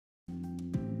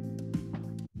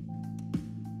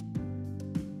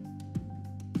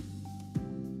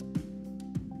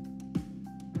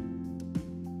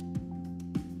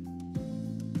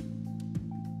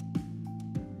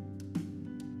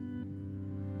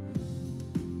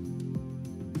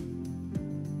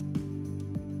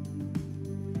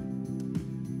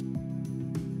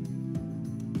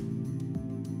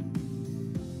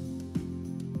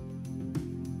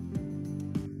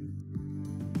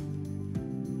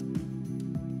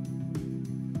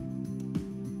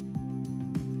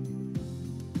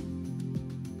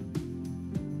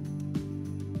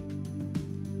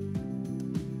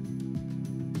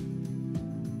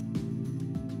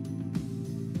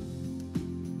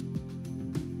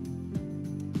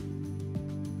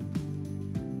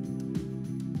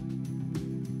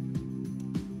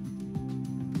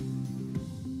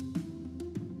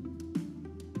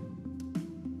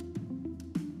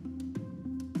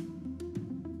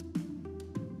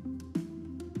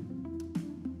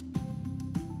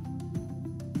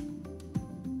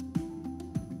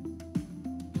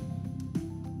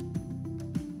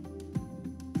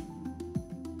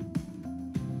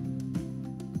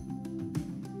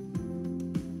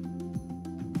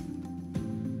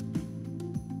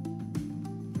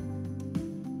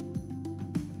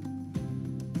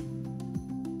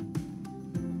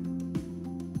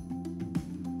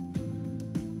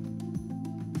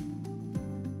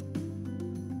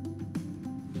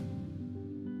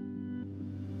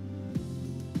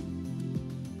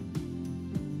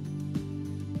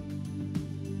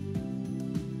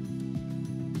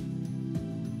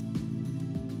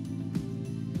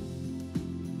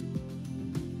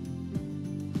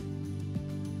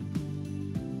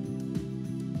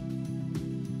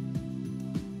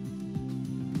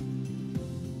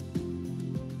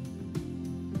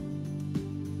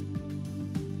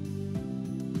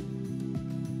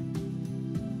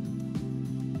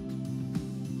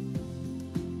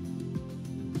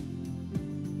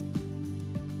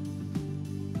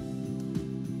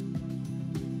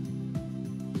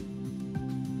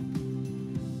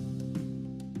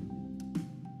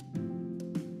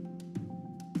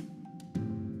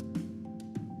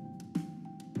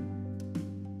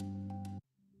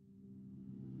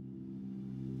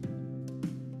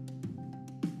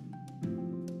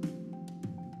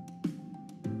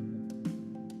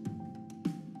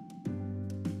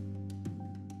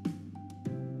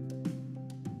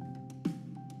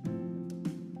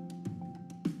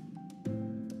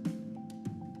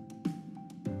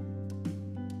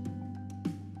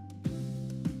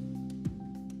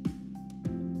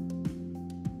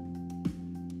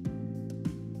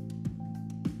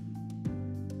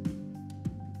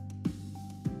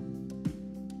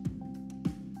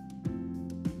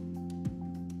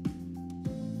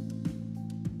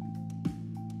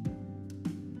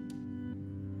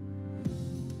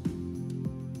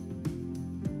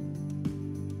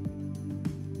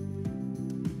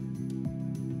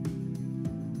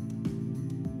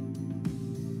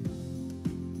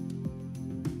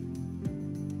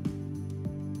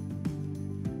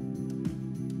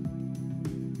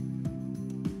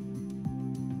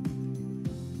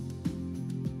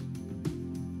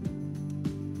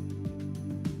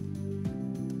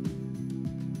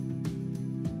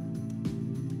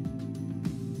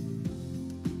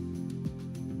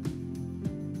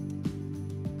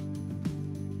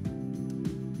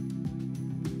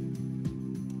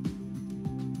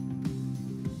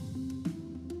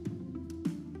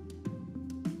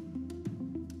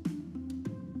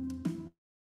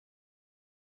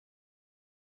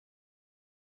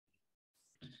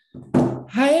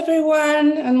Hi,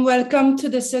 everyone, and welcome to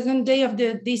the second day of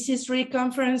the DC³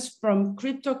 Conference from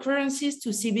cryptocurrencies to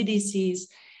CBDCs.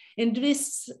 In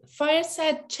this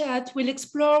Fireside Chat, we'll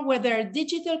explore whether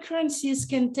digital currencies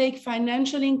can take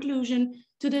financial inclusion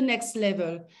to the next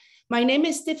level. My name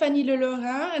is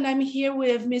Lelaurin, and I'm here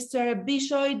with Mr.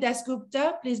 Bejoy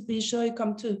Gupta. Please, Bejoy,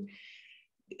 come to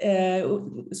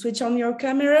switch on your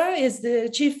camera. Is the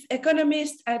Chief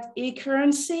Economist at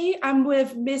eCurrency. I'm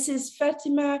with Mrs.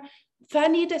 Fatemeh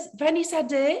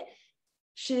Fannizadeh.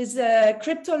 She's a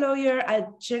crypto lawyer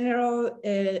at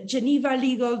Geneva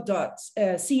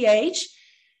Legal.ch.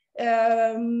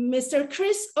 Mr.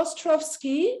 Chris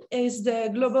Ostrowski is the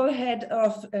global head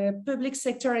of public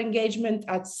sector engagement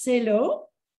at Celo.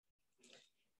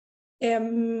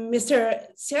 Mr.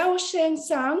 Xiaosheng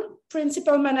Zhang,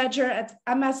 principal manager at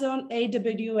Amazon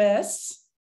AWS.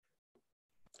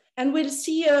 And we'll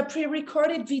see a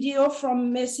pre-recorded video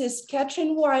from Mrs.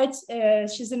 Kathryn White.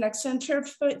 She's an Accenture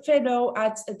fellow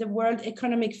at the World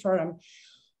Economic Forum.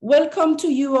 Welcome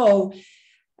to you all.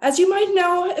 As you might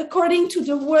know, according to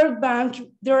the World Bank,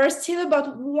 there are still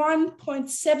about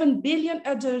 1.7 billion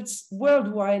adults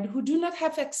worldwide who do not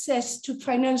have access to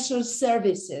financial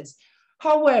services.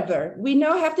 However, we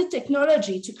now have the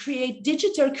technology to create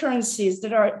digital currencies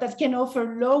that can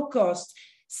offer low cost,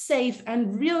 safe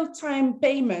and real-time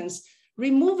payments,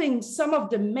 removing some of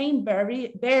the main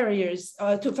barriers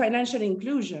to financial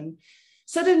inclusion.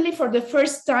 Suddenly, for the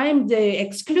first time, the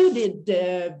excluded,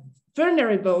 the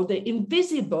vulnerable, the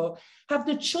invisible have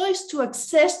the choice to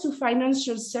access to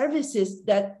financial services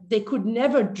that they could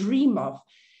never dream of.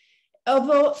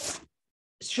 Although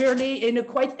surely in a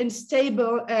quite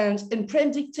unstable and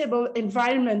unpredictable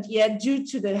environment yet due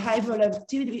to the high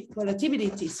volatility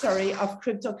of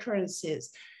cryptocurrencies.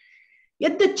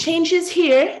 Yet the change is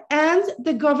here and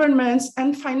the governments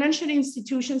and financial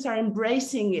institutions are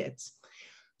embracing it.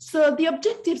 So the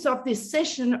objectives of this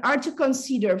session are to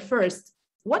consider first,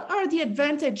 what are the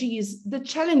advantages, the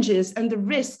challenges and the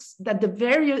risks that the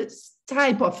various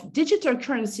type of digital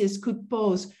currencies could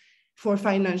pose for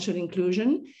financial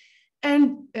inclusion?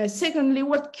 And secondly,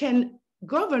 what can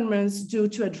governments do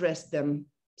to address them?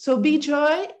 So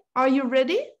Bejoy, are you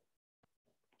ready?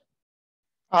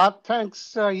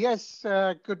 Thanks. Yes,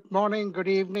 good morning, good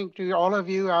evening to all of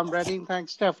you. I'm ready.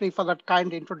 Thanks, Stephanie, for that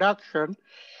kind introduction.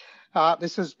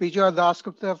 This is Bejoy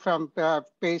Gupta from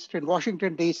based in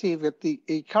Washington, DC with the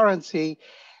eCurrency.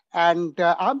 And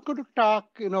I'm going to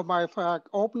talk, my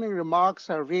opening remarks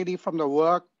are really from the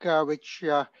work which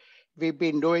we've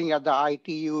been doing at the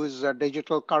ITU's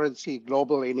Digital Currency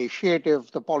Global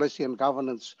Initiative, the Policy and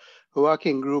Governance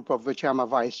Working Group, of which I'm a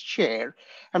vice chair.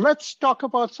 And let's talk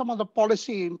about some of the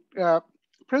policy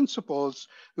principles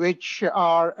which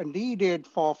are needed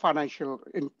for financial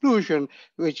inclusion,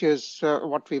 which is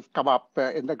what we've come up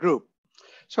in the group.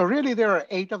 So really, there are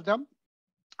 8 of them.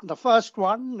 The first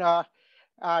one,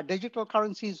 digital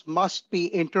currencies must be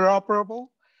interoperable,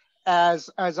 as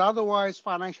otherwise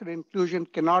financial inclusion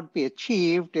cannot be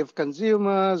achieved if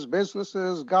consumers,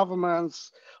 businesses,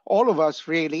 governments, all of us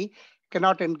really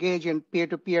cannot engage in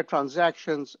peer-to-peer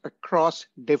transactions across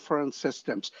different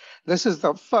systems. This is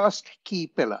the first key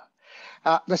pillar.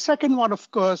 The second one, of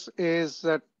course, is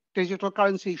that digital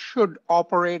currency should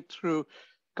operate through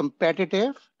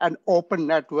competitive and open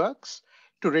networks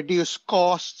to reduce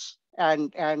costs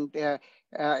and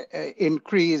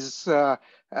increase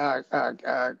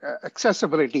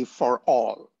accessibility for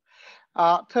all.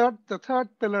 The third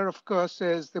pillar, of course,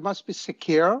 is they must be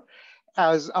secure,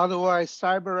 as otherwise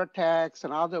cyber attacks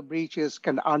and other breaches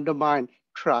can undermine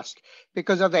trust.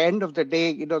 Because at the end of the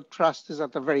day, trust is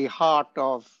at the very heart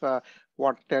of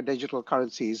what digital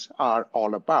currencies are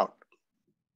all about.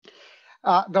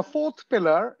 The fourth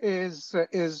pillar is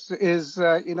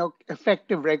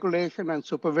effective regulation and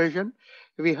supervision.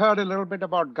 We heard a little bit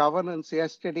about governance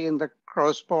yesterday in the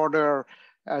cross-border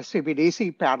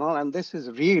CBDC panel, and this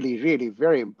is really, really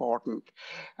very important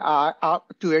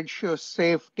to ensure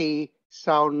safety,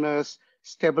 soundness,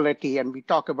 stability, and we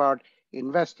talk about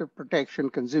investor protection,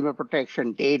 consumer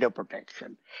protection, data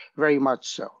protection, very much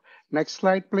so. Next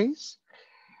slide, please.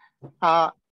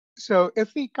 So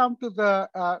if we come to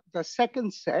the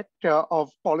second set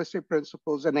of policy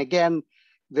principles, and again,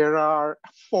 there are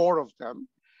 4 of them.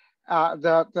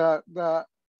 The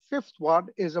fifth one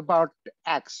is about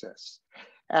access.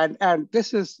 And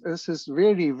this is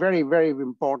really very, very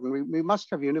important. We must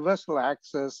have universal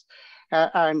access,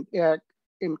 and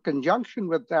in conjunction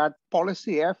with that,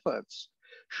 policy efforts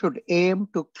should aim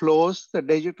to close the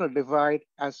digital divide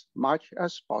as much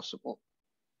as possible.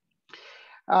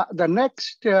 The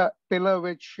next pillar,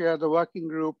 which the working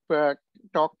group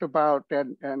talked about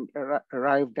and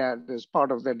arrived at as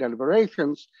part of their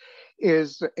deliberations,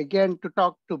 is again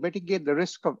to mitigate the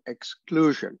risk of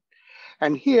exclusion.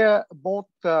 And here, both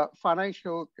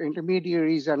financial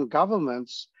intermediaries and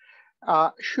governments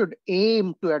should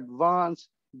aim to advance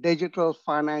digital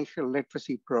financial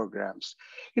literacy programs.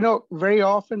 You know, very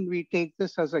often we take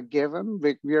this as a given.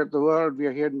 We are the world, we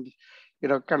are here in, you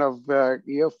know, kind of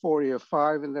year 4, year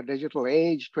 5 in the digital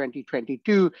age,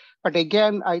 2022. But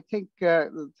again, I think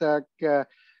that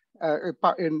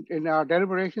in our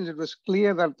deliberations, it was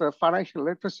clear that the financial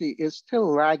literacy is still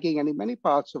lagging in many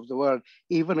parts of the world,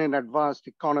 even in advanced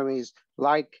economies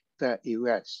like the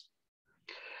US.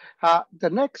 The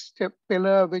next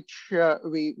pillar which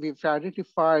we've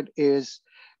identified is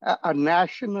a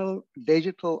national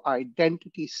digital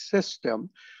identity system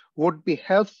would be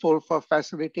helpful for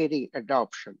facilitating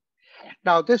adoption.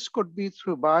 Now, this could be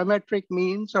through biometric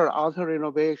means or other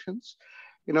innovations.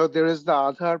 You know, there is the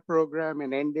Aadhaar program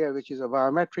in India, which is a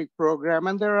biometric program,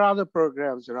 and there are other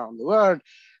programs around the world.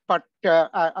 But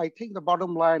I think the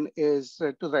bottom line is,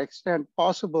 to the extent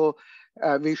possible,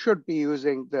 we should be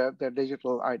using the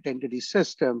digital identity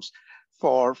systems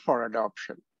for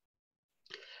adoption.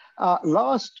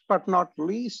 Last but not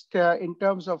least, in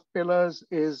terms of pillars,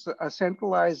 is a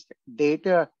centralized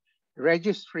data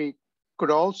registry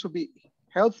could also be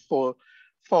helpful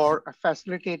for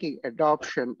facilitating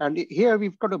adoption. And here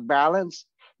we've got to balance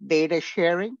data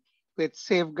sharing with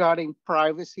safeguarding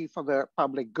privacy for the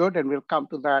public good, and we'll come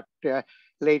to that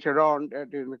later on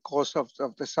during the course of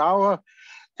this hour.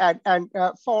 And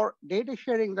for data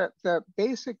sharing, the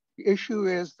basic issue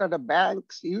is that the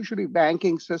banks, usually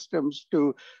banking systems,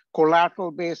 to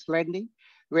collateral-based lending,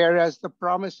 whereas the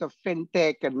promise of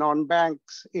fintech and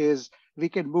non-banks is we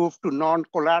can move to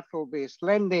non-collateral-based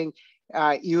lending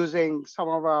using some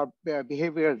of our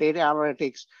behavioral data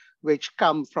analytics, which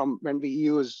come from when we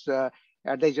use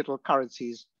digital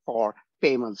currencies for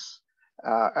payments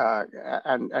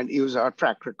and use our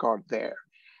track record there.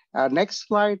 Next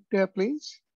slide,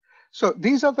 please. So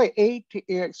these are the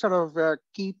 8 sort of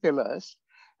key pillars.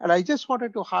 And I just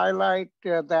wanted to highlight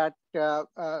that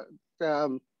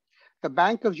the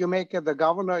Bank of Jamaica, the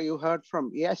governor you heard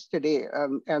from yesterday,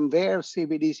 and their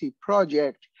CBDC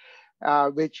project,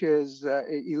 which is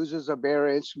uses a bearer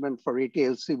instrument for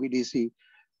retail CBDC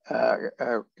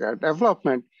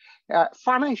development.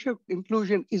 Financial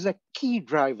inclusion is a key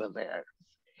driver there.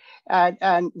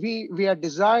 And we are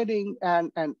designing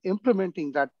and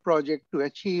implementing that project to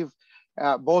achieve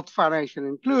both financial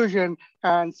inclusion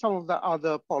and some of the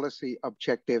other policy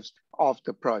objectives of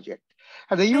the project.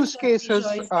 And the use cases,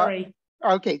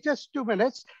 okay, just 2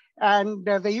 minutes. And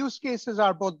the use cases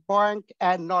are both bank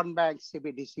and non-bank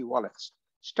CBDC wallets.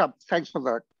 Stop. Thanks for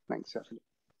that. Thanks, Stephanie.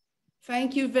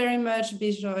 Thank you very much,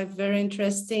 Bejoy. Very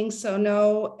interesting. So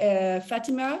now,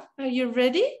 Fatemeh, are you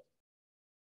ready?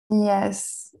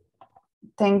 Yes.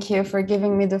 Thank you for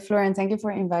giving me the floor, and thank you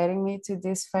for inviting me to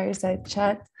this fireside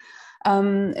chat. So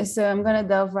I'm going to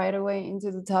delve right away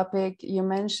into the topic. You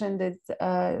mentioned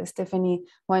that, Stephanie,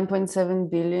 1.7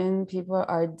 billion people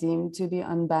are deemed to be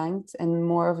unbanked, and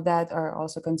more of that are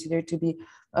also considered to be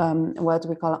what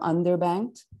we call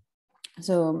underbanked.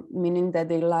 So meaning that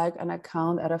they lack an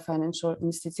account at a financial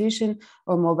institution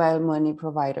or mobile money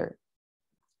provider.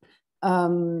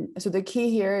 So the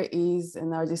key here is,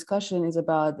 in our discussion, is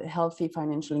about healthy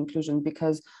financial inclusion,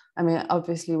 because, I mean,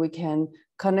 obviously we can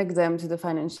connect them to the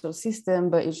financial system,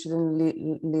 but it shouldn't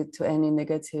lead to any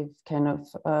negative kind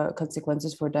of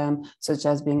consequences for them, such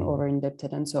as being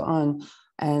over-indebted and so on.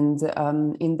 And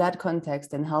in that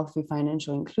context, then healthy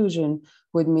financial inclusion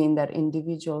would mean that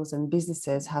individuals and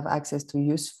businesses have access to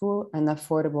useful and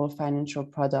affordable financial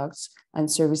products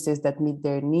and services that meet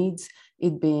their needs,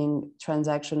 it being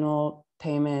transactional,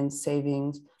 payments,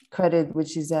 savings, credit,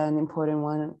 which is an important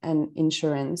one, and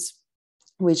insurance,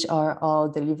 which are all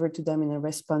delivered to them in a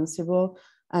responsible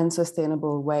and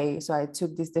sustainable way. So I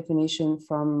took this definition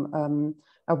from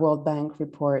a World Bank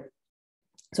report.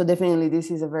 So definitely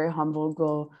this is a very humble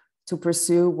goal to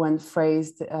pursue when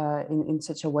phrased in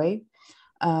such a way.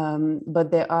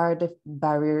 But there are the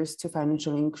barriers to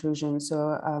financial inclusion. So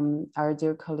our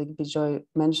dear colleague Bejoy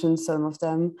mentioned some of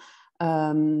them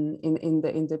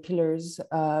in the pillars,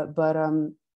 but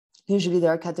usually they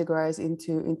are categorized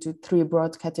into 3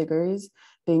 broad categories,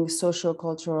 being social,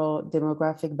 cultural,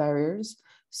 demographic barriers.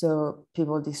 So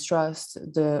people distrust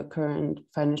the current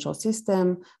financial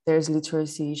system. There's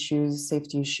literacy issues,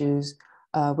 safety issues.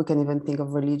 We can even think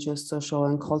of religious, social,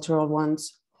 and cultural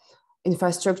ones.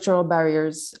 Infrastructural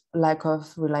barriers, lack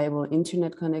of reliable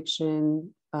internet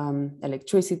connection,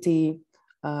 electricity,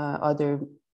 other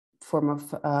form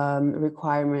of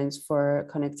requirements for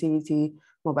connectivity,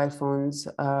 mobile phones,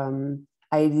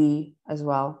 ID as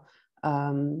well,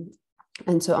 and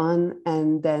so on,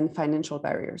 and then financial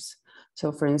barriers.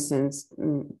 So for instance,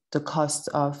 the costs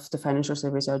of the financial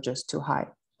service are just too high.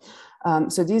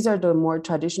 So these are the more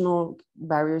traditional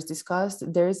barriers discussed.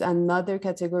 There is another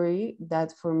category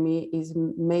that for me is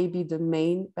maybe the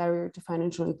main barrier to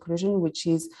financial inclusion, which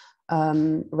is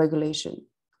regulation.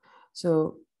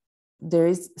 So there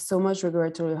is so much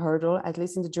regulatory hurdle, at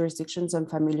least in the jurisdictions I'm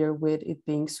familiar with, it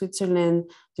being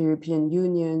Switzerland, the European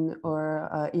Union,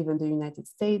 or even the United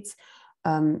States,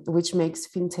 which makes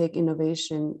fintech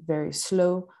innovation very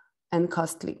slow and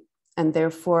costly. And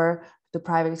therefore, the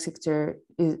private sector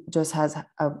just has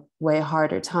a way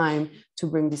harder time to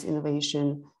bring this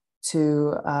innovation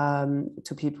to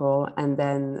people, and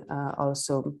then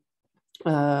also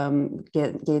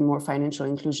gain more financial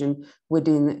inclusion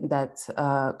within that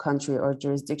country or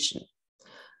jurisdiction.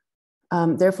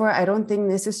 Therefore, I don't think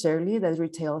necessarily that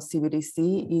retail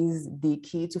CBDC is the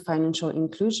key to financial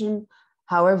inclusion.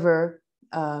 However,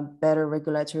 better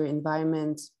regulatory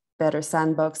environment, better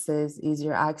sandboxes,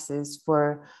 easier access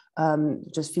for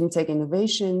just fintech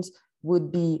innovations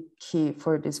would be key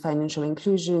for this financial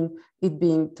inclusion, it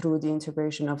being through the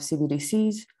integration of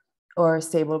CBDCs or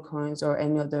stablecoins or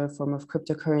any other form of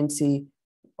cryptocurrency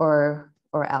or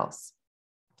else.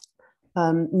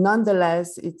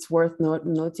 Nonetheless, it's worth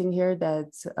noting here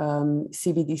that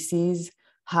CBDCs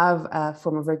have a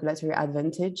form of regulatory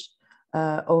advantage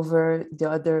over the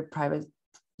other private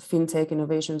fintech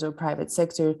innovations or private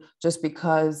sector, just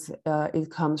because it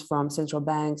comes from central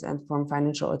banks and from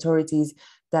financial authorities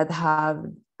that have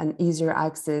an easier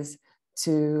access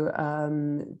to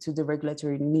the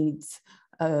regulatory needs,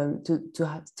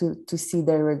 to see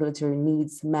their regulatory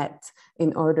needs met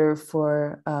in order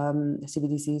for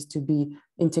CBDCs to be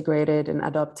integrated and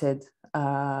adopted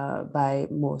by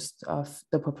most of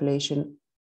the population.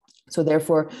 So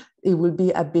therefore, it will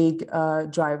be a big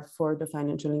drive for the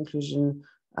financial inclusion,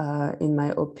 in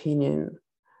my opinion.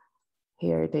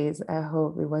 Here it is. I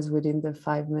hope it was within the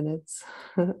 5 minutes.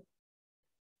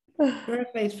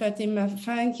 Perfect, Fatemeh.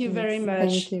 Thank you very much.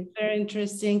 Thank you. Very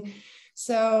interesting.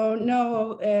 So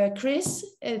now, Chris,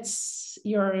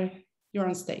 you're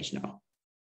on stage now.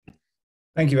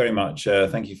 Thank you very much.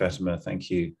 Thank you, Fatemeh. Thank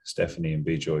you, Stephanie and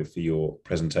Bejoy, for your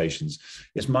presentations.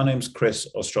 Yes, my name's Chris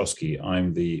Ostrowski.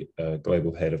 I'm the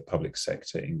Global Head of Public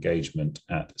Sector Engagement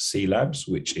at Celo,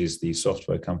 which is the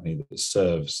software company that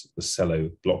serves the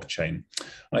Celo blockchain.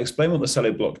 I'll explain what the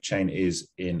Celo blockchain is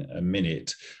in a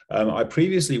minute. I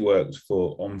previously worked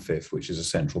for OMFIF, which is a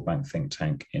central bank think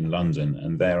tank in London,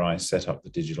 and there I set up the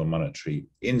Digital Monetary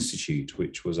Institute,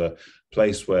 which was a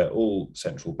place where all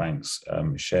central banks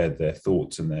shared their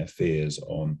thoughts and their fears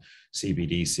on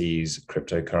CBDCs,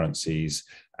 cryptocurrencies,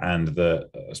 and the,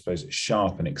 I suppose,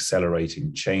 sharp and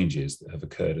accelerating changes that have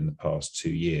occurred in the past 2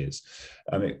 years.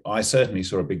 I certainly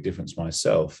saw a big difference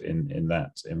myself in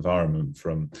that environment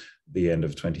from the end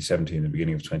of 2017, the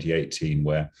beginning of 2018,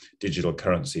 where digital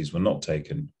currencies were not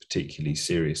taken particularly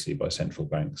seriously by central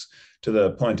banks, to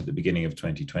the point at the beginning of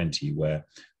 2020 where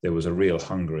there was a real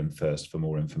hunger and thirst for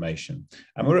more information.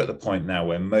 And we're at the point now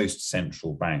where most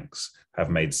central banks have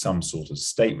made some sort of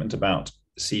statement about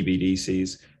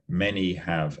CBDCs. Many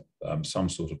have some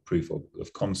sort of proof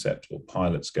of concept or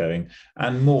pilots going,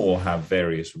 and more have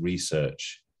various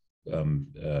research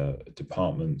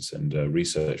departments and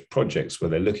research projects where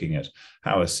they're looking at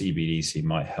how a CBDC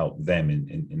might help them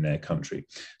in their country.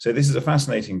 So this is a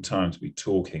fascinating time to be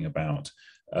talking about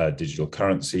digital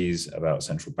currencies, about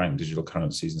central bank digital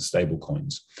currencies and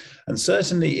stablecoins. And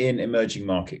certainly in emerging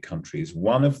market countries,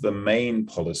 one of the main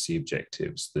policy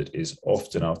objectives that is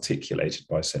often articulated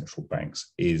by central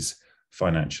banks is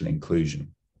financial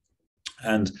inclusion.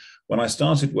 And when I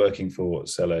started working for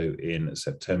Celo in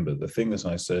September, the thing that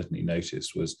I certainly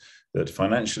noticed was that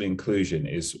financial inclusion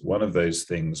is one of those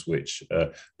things which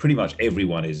pretty much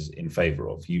everyone is in favor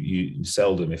of. You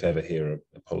seldom, if ever, hear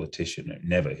a politician,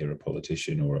 never hear a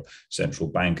politician or a central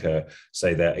banker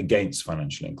say they're against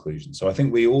financial inclusion. So I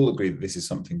think we all agree that this is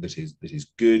something that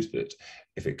is good, that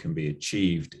if it can be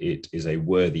achieved, it is a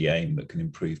worthy aim that can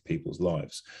improve people's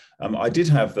lives. I did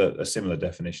have a similar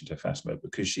definition to Fatemeh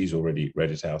because she's already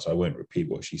read it out. I won't repeat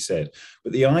what she said,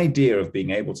 but the idea of being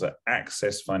able to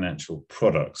access financial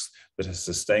products that are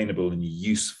sustainable and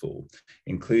useful,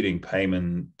 including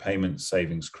payment,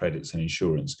 savings, credits, and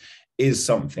insurance, is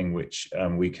something which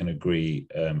we can agree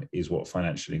is what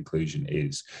financial inclusion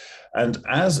is. And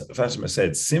as Fatemeh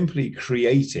said, simply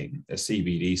creating a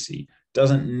CBDC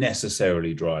doesn't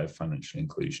necessarily drive financial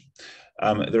inclusion.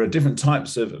 There are different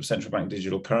types of central bank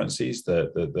digital currencies.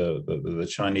 The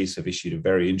Chinese have issued a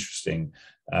very interesting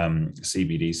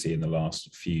CBDC in the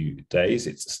last few days.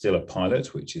 It's still a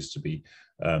pilot, which is to be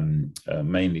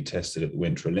mainly tested at the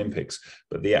Winter Olympics,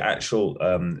 but the actual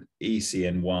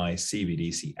ECNY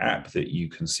CBDC app that you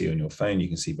can see on your phone, you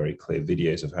can see very clear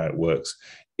videos of how it works,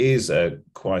 is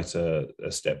quite a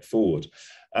step forward.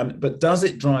 But does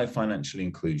it drive financial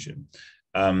inclusion?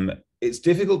 It's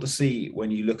difficult to see when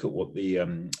you look at what the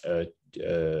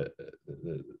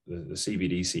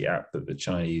CBDC app that the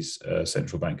Chinese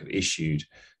central bank have issued.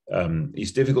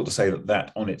 It's difficult to say that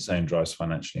that on its own drives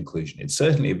financial inclusion. It's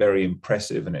certainly very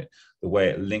impressive, and the way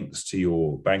it links to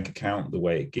your bank account, the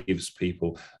way it gives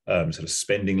people sort of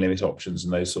spending limit options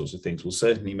and those sorts of things will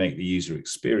certainly make the user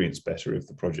experience better if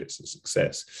the project's a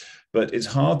success. But it's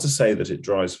hard to say that it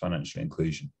drives financial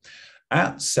inclusion.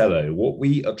 At Celo, what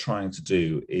we are trying to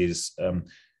do is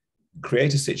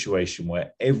create a situation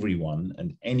where everyone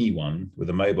and anyone with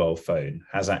a mobile phone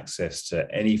has access to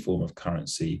any form of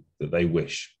currency that they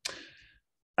wish.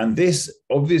 And this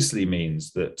obviously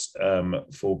means that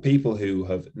for people who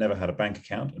have never had a bank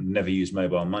account and never used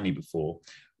mobile money before,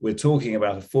 we're talking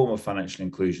about a form of financial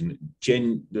inclusion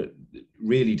that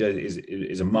really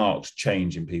is a marked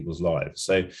change in people's lives.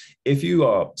 So if you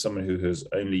are someone who has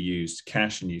only used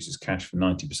cash and uses cash for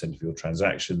 90% of your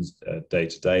transactions day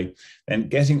to day, then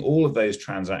getting all of those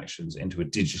transactions into a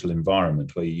digital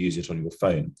environment where you use it on your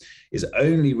phone is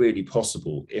only really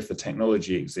possible if the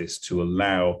technology exists to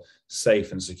allow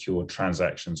safe and secure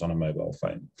transactions on a mobile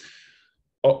phone.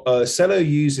 Celo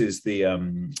uses the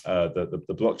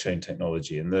blockchain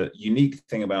technology, and the unique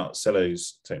thing about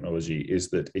Celo's technology is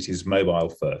that it is mobile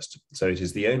first. So it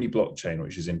is the only blockchain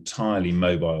which is entirely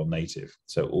mobile native.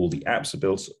 So all the apps are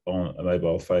built on a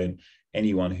mobile phone.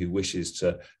 Anyone who wishes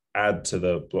to add to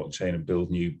the blockchain and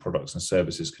build new products and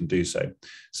services can do so.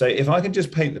 So if I can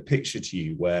just paint the picture to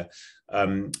you where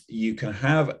you can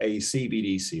have a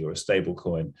CBDC or a stable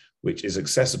coin which is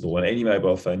accessible on any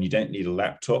mobile phone. You don't need a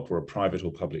laptop or a private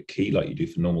or public key like you do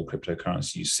for normal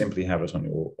cryptocurrency. You simply have it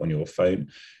on your phone.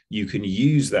 You can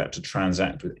use that to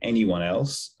transact with anyone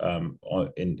else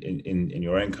in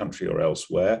your own country or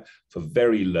elsewhere for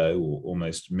very low or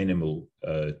almost minimal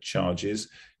charges.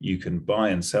 You can buy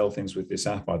and sell things with this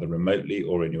app either remotely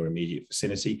or in your immediate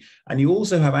vicinity. And you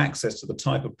also have access to the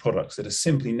type of products that are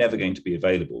simply never going to be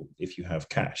available if you have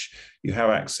cash. You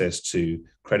have access to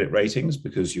credit ratings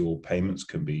because your payments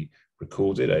can be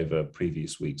recorded over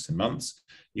previous weeks and months.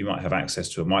 You might have access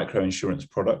to a micro insurance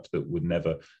product that would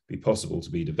never be possible to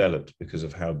be developed because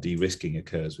of how de-risking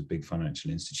occurs with big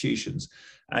financial institutions.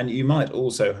 And you might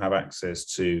also have access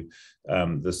to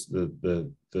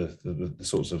the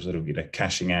sorts of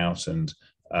cashing out and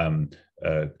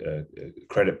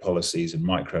credit policies and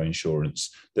micro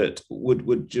insurance that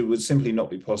would simply not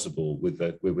be possible with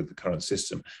the current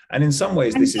system. And in some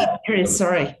ways, this is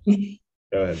sorry.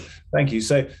 Go ahead. Thank you.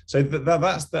 So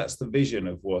that's the vision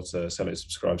of what Celo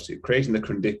subscribes to, creating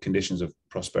the conditions of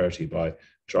prosperity by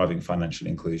driving financial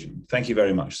inclusion. Thank you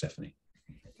very much, Stephanie.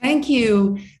 Thank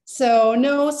you. So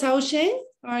now, Xiaosheng,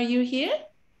 are you here?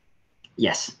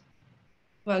 Yes.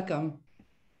 Welcome.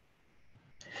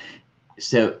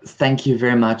 So thank you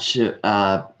very much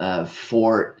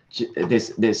for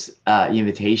this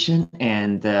invitation,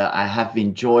 and I have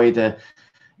enjoyed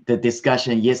the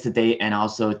discussion yesterday and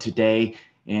also today.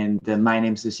 And my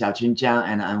name is Xiaoqun Jiang,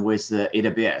 and I'm with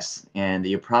AWS. And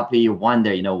you probably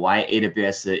wonder, why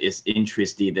AWS is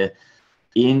interested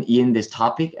in this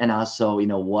topic, and also,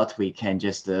 what we can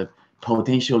just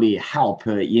potentially help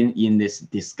in this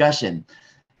discussion.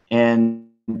 And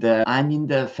I'm in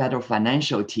the federal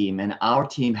financial team, and our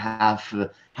team have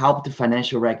helped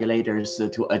financial regulators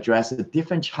to address the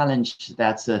different challenges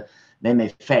that they may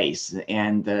face.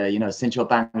 And central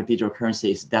bank digital currency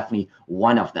is definitely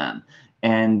one of them.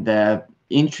 And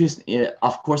interest,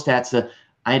 of course, that's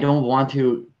I don't want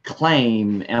to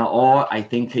claim, or I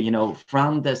think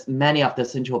from many of the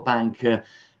central bank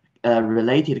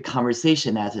related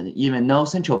conversation that even no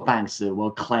central banks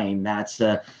will claim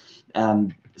that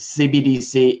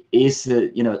CBDC is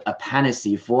a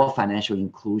panacea for financial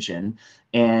inclusion,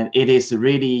 and it is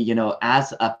really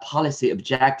as a policy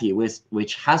objective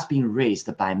which has been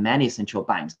raised by many central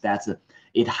banks, that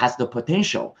it has the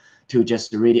potential to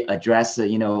just really address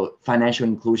financial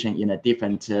inclusion in a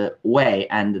different way,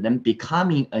 and then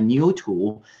becoming a new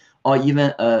tool or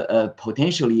even a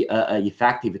potentially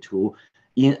effective tool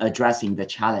in addressing the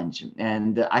challenge.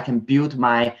 And I can build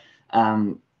my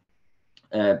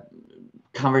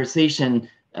conversation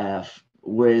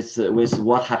with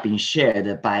what have been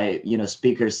shared by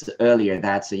speakers earlier,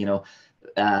 that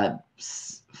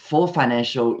for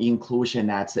financial inclusion,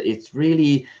 that it's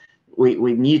really,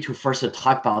 we need to first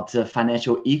talk about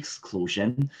financial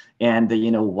exclusion and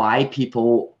why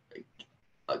people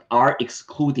are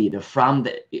excluded from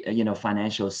the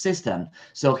financial system.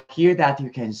 So here that you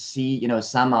can see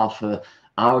some of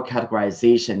our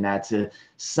categorization, that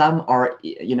some are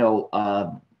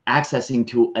accessing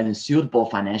to unsuitable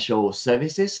financial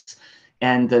services,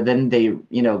 and then they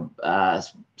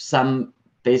some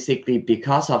basically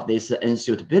because of this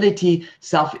unsuitability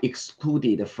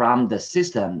self-excluded from the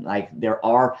system. Like there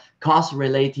are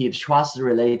cost-related,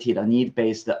 trust-related, or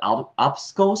need-based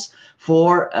obstacles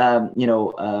for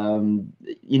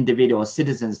individual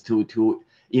citizens to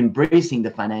embracing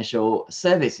the financial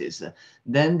services.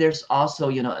 Then there's also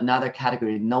another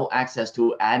category, no access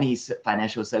to any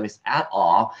financial service at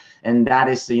all, and that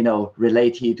is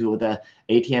related to the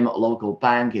ATM local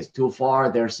bank is too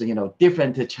far. There's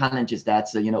different challenges that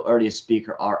earlier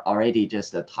speaker are already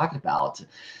just talked about.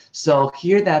 So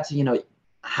here that's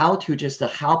how to just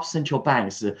help central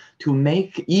banks to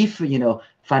make, if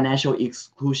financial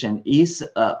exclusion is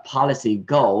a policy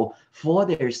goal for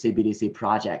their CBDC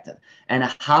project, and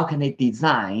how can they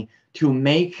design to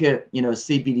make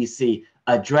CBDC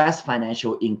address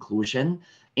financial inclusion,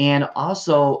 and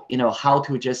also how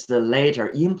to just later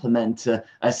implement a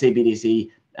CBDC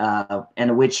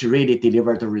and which really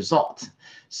deliver the result.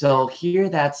 So here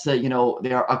that's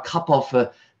there are a couple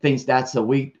of things that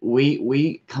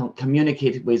we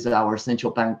communicate with our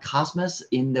central bank customers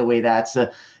in the way that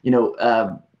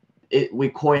we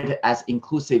call it as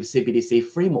inclusive CBDC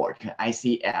framework,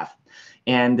 ICF.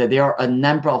 And there are a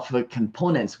number of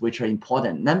components which are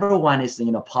important. Number one is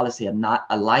policy and not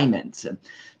alignment.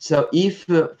 So if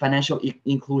financial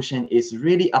inclusion is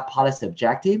really a policy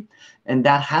objective, and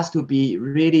that has to be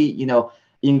really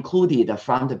included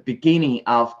from the beginning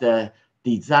of the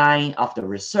design, of the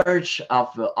research, of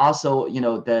also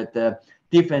the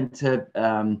different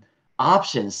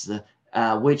options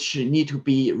which need to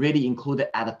be really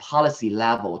included at a policy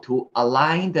level to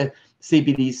align the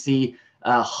CBDC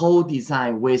whole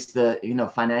design with the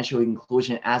financial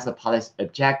inclusion as a policy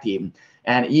objective.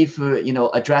 And if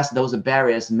address those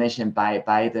barriers mentioned by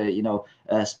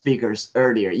the speakers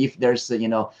earlier, if there's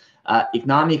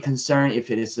economic concern, if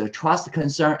it is a trust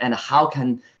concern, and how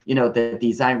can the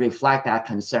design reflect that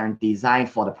concern, design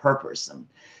for the purpose.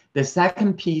 The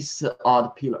second piece of the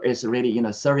pillar is really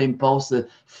serving both the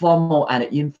formal and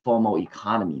informal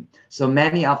economy. So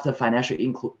many of the financial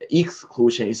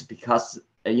exclusion is because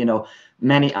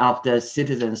many of the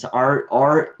citizens are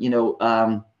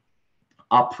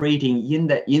operating in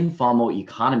the informal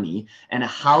economy, and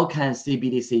how can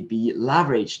CBDC be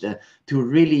leveraged to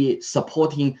really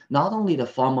supporting not only the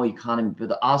formal economy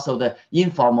but also the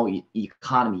informal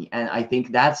economy. And I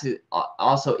think that's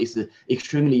also is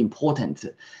extremely important.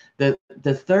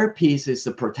 The third piece is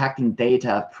protecting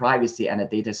data privacy and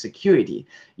data security.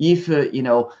 If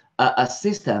a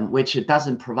system which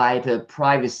doesn't provide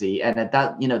privacy and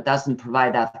that doesn't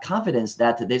provide that confidence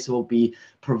that this will be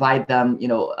provide them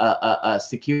a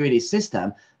security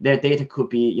system, their data could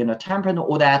be tampered,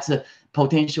 or that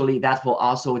potentially that will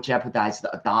also jeopardize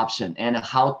the adoption. And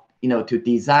how to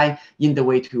design in the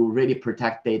way to really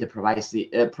protect data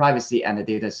privacy and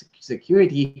data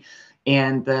security.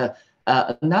 And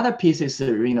another piece is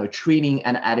training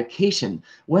and education.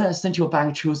 When a central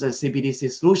bank chooses a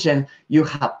CBDC solution, you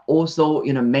have also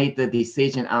made the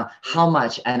decision on how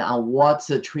much and on what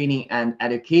training and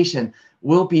education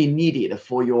will be needed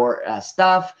for your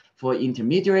staff, for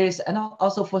intermediaries, and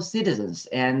also for citizens.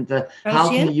 And how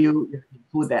can you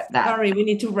include that? Sorry, we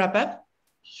need to wrap up.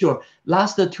 Sure.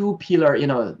 Last two pillar,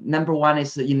 number one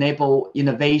is enable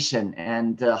innovation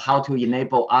and how to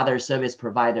enable other service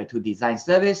provider to design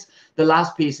service. The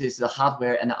last piece is the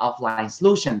hardware and offline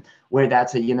solution, where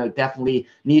that's definitely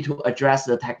need to address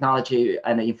the technology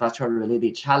and the infrastructure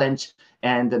related challenge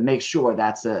and make sure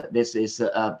that this is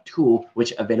a tool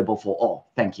which available for all.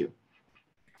 Thank you.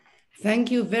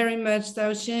 Thank you very much,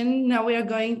 Xiaoxin. Now we are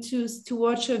going to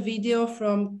watch a video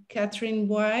from Kathryn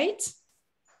White.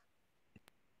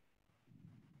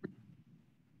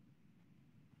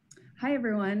 Hi,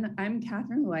 everyone. I'm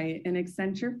Kathryn White, an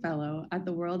Accenture Fellow at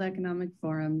the World Economic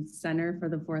Forum's Center for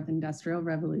the Fourth Industrial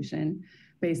Revolution,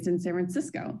 based in San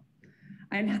Francisco.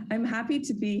 I'm happy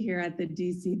to be here at the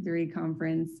DC³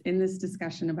 Conference in this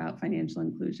discussion about financial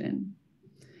inclusion.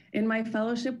 In my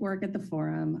fellowship work at the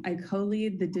forum, I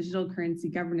co-lead the Digital Currency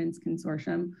Governance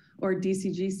Consortium, or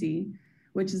DCGC,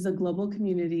 which is a global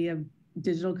community of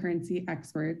digital currency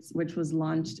experts, which was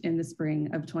launched in the spring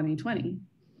of 2020.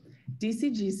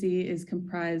 DCGC is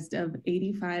comprised of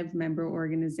 85 member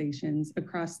organizations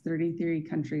across 33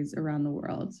 countries around the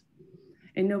world.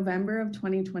 In November of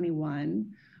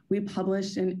 2021, we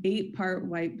published an 8-part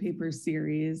white paper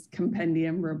series,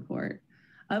 Compendium Report.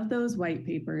 Of those white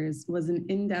papers was an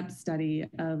in-depth study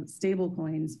of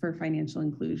stablecoins for financial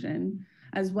inclusion,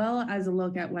 as well as a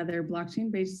look at whether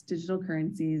blockchain-based digital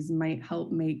currencies might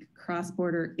help make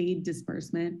cross-border aid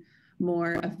disbursement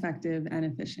more effective and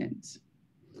efficient.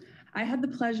 I had the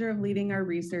pleasure of leading our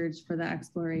research for the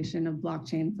exploration of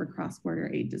blockchain for cross-border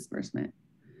aid disbursement.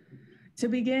 To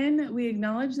begin, we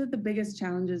acknowledge that the biggest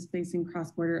challenges facing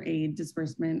cross-border aid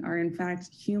disbursement are in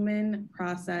fact human,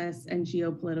 process, and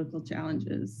geopolitical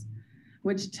challenges,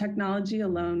 which technology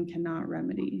alone cannot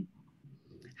remedy.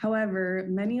 However,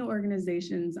 many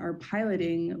organizations are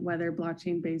piloting whether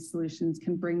blockchain-based solutions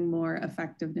can bring more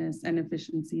effectiveness and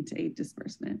efficiency to aid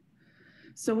disbursement.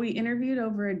 So we interviewed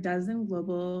over a dozen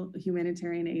global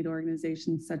humanitarian aid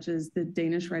organizations such as the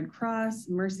Danish Red Cross,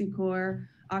 Mercy Corps,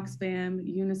 Oxfam,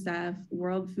 UNICEF,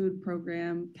 World Food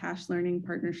Program, Cash Learning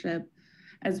Partnership,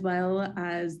 as well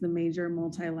as the major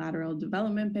multilateral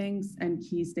development banks and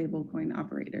key stablecoin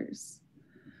operators.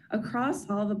 Across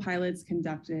all the pilots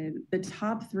conducted, the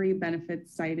top 3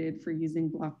 benefits cited for using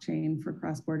blockchain for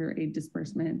cross-border aid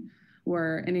disbursement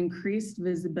were an increased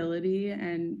visibility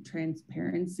and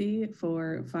transparency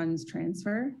for funds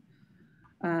transfer,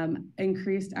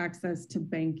 increased access to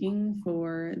banking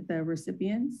for the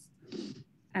recipients,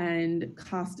 and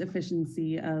cost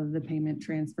efficiency of the payment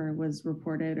transfer was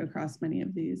reported across many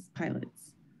of these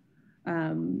pilots.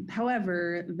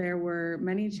 However, there were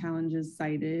many challenges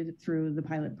cited through the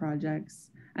pilot projects,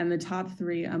 and the top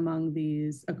 3 among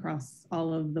these across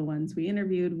all of the ones we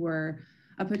interviewed were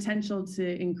a potential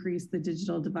to increase the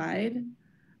digital divide,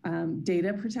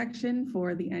 data protection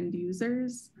for the end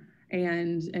users,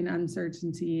 and an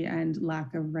uncertainty and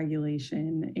lack of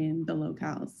regulation in the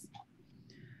locales.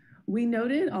 We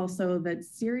noted also that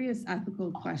serious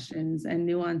ethical questions and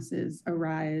nuances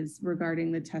arise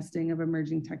regarding the testing of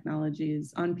emerging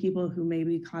technologies on people who may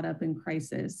be caught up in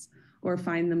crisis or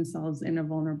find themselves in a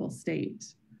vulnerable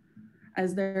state,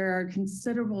 as there are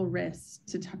considerable risks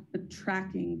to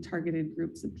tracking targeted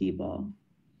groups of people.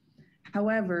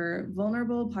 However,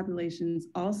 vulnerable populations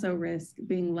also risk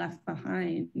being left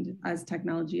behind as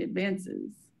technology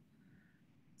advances.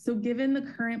 So given the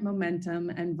current momentum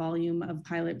and volume of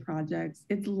pilot projects,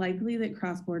 it's likely that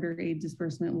cross-border aid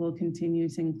disbursement will continue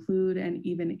to include and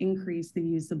even increase the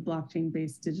use of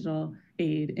blockchain-based digital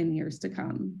aid in years to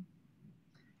come.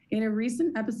 In a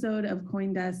recent episode of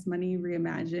CoinDesk's Money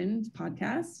Reimagined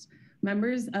podcast,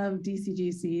 members of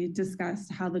DCGC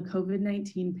discussed how the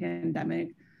COVID-19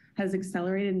 pandemic has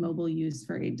accelerated mobile use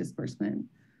for aid disbursement.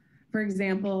 For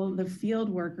example, the field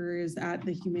workers at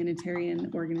the humanitarian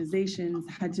organizations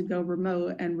had to go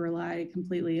remote and rely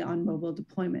completely on mobile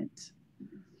deployment.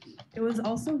 It was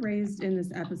also raised in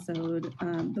this episode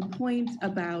the point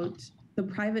about the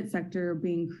private sector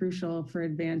being crucial for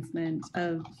advancement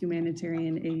of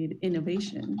humanitarian aid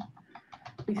innovation,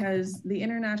 because the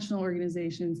international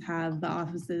organizations have the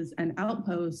offices and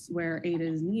outposts where aid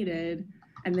is needed,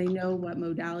 and they know what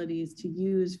modalities to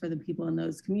use for the people in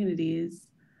those communities.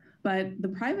 But the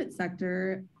private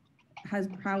sector has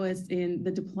prowess in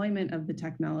the deployment of the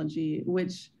technology,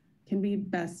 which can be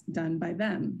best done by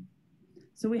them.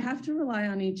 So we have to rely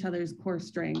on each other's core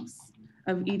strengths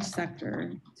of each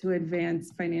sector to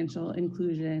advance financial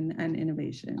inclusion and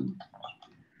innovation.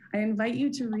 I invite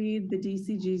you to read the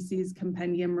DCGC's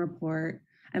Compendium Report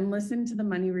and listen to the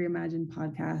Money Reimagined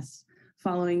podcast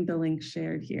following the link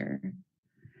shared here.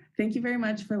 Thank you very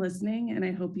much for listening, and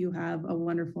I hope you have a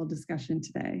wonderful discussion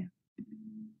today.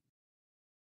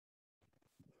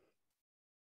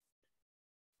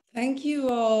 Thank you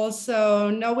all. So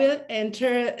now we'll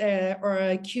enter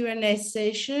our Q&A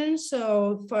session.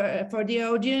 So for the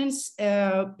audience,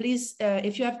 please,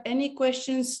 if you have any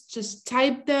questions, just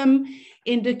type them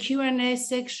in the Q&A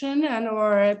section and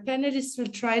our panelists will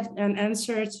try and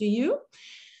answer to you.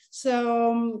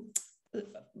 So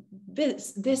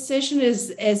this session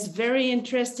is very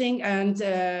interesting, and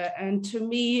to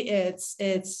me it's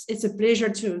a pleasure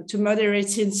to moderate,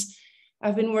 since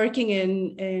I've been working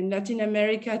in Latin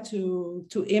America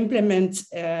to implement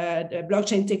the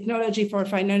blockchain technology for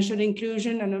financial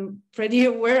inclusion, and I'm pretty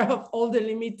aware of all the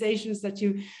limitations that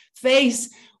you face,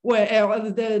 where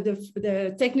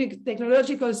the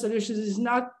technological solutions is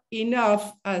not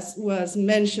enough, as was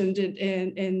mentioned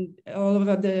in all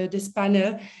over this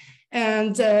panel.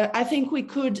 And I think we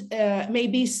could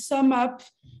maybe sum up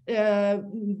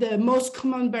the most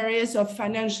common barriers of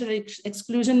financial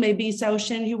exclusion. Maybe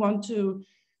Xiaoshen, you want to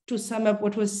to sum up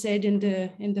what was said in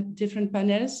the different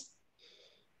panels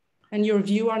and your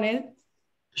view on it?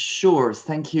 Sure,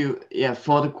 thank you,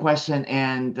 for the question.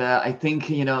 And I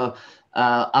think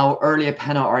our earlier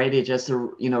panel already just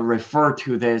referred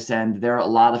to this, and there are a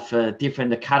lot of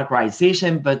different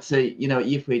categorization. But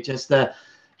if we just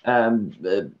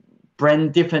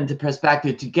bring different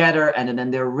perspectives together, and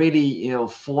then there are really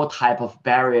 4 type of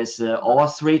barriers, or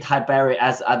 3 type barriers,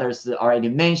 as others already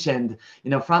mentioned.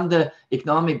 From the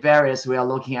economic barriers, we are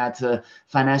looking at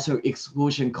financial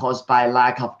exclusion caused by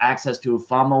lack of access to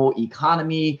formal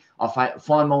economy or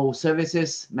formal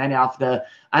services. Many of the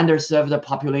underserved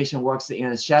population works in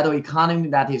a shadow economy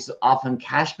that is often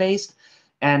cash-based.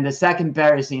 And the second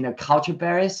barrier is culture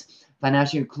barriers.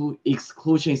 Financial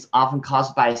exclusion is often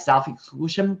caused by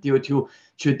self-exclusion due to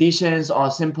traditions or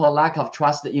simple lack of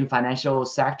trust in financial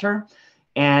sector,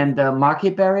 and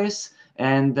market barriers.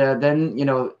 And then,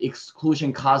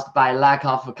 exclusion caused by lack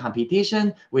of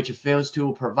competition, which fails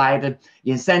to provide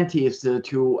incentives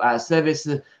to service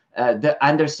the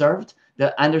underserved.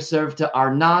 The underserved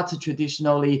are not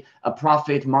traditionally a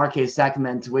profit market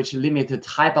segment, which limit the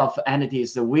type of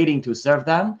entities willing to serve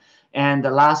them. And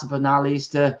last but not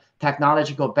least,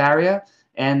 technological barrier,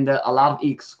 and a lot of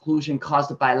exclusion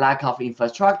caused by lack of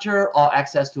infrastructure or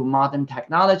access to modern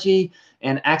technology,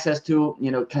 and access to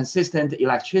consistent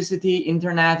electricity,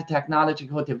 internet,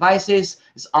 technological devices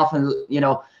is often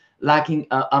lacking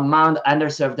among the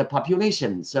underserved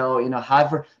population. So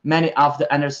however, many of the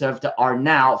underserved are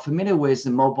now familiar with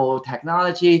mobile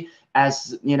technology,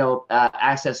 as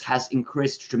access has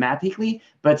increased dramatically.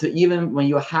 But even when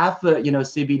you have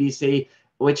CBDC,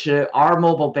 which are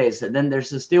mobile based, then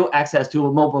there's still access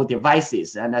to mobile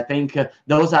devices. And I think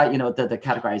those are the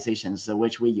categorizations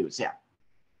which we use. Yeah.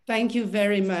 Thank you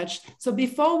very much. So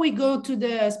before we go to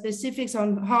the specifics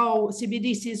on how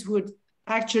CBDCs would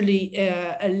actually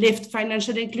lift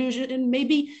financial inclusion,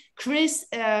 maybe Chris,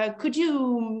 I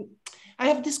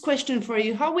have this question for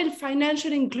you. How will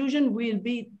financial inclusion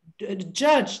be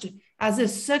judged as a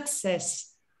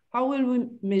success? How will we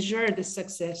measure the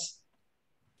success?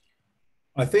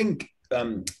 I think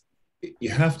you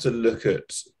have to look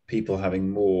at people having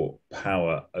more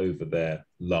power over their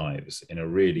lives in a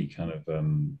really kind of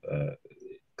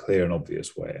clear and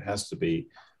obvious way. It has to be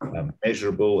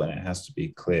measurable, and it has to be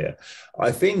clear.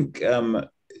 I think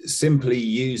simply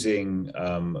using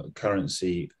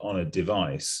currency on a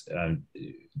device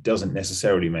doesn't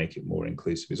necessarily make it more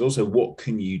inclusive. It's also, what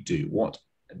can you do? What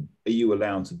are you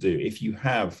allowed to do? If you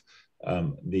have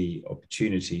the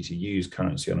opportunity to use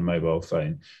currency on a mobile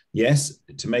phone, yes,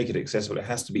 to make it accessible, it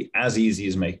has to be as easy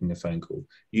as making a phone call.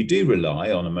 You do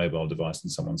rely on a mobile device in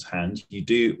someone's hand. You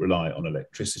do rely on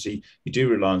electricity. You do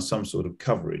rely on some sort of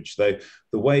coverage. Though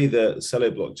the way the Celo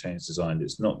blockchain is designed,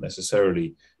 it's not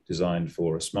necessarily designed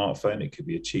for a smartphone. It could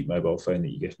be a cheap mobile phone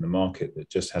that you get in the market that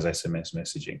just has SMS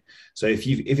messaging. So if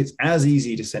it's as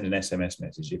easy to send an SMS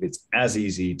message, if it's as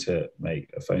easy to make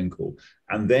a phone call,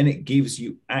 and then it gives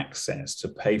you access to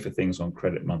pay for things on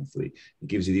credit monthly, it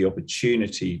gives you the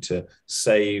opportunity to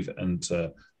save and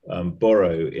to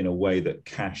borrow in a way that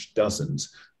cash doesn't,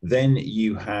 then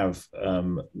you have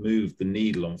moved the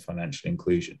needle on financial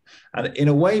inclusion. And in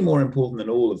a way more important than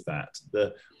all of that,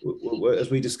 as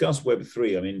we discussed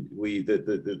Web3, I mean,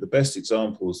 the best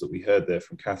examples that we heard there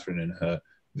from Kathryn in her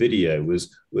video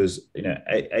was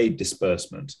aid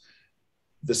disbursement.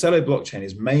 The Celo blockchain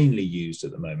is mainly used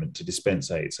at the moment to dispense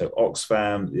aid. So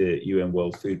Oxfam, the UN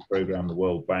World Food Programme, the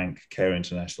World Bank, Care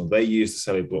International, they use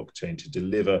the Celo blockchain to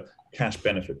deliver cash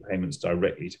benefit payments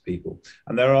directly to people.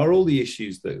 And there are all the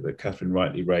issues that Kathryn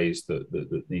rightly raised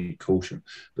that need caution.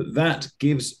 But that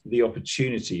gives the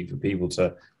opportunity for people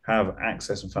to have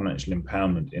access and financial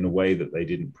empowerment in a way that they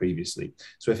didn't previously.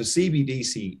 So if a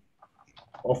CBDC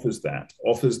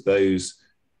offers those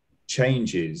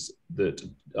changes that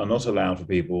are not allowed for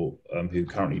people who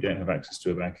currently don't have access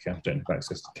to a bank account, don't have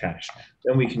access to cash,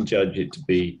 then we can judge it to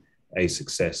be a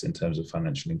success in terms of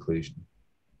financial inclusion.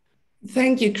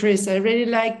 Thank you, Chris. I really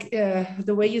like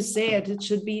the way you say it. It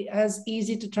should be as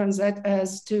easy to transact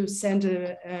as to send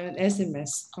an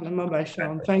SMS on a mobile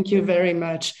phone. Thank you very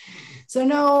much. So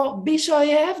now, Bejoy, I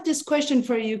have this question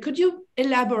for you. Could you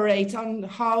elaborate on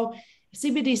how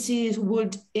CBDCs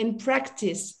would, in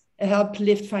practice, help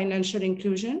lift financial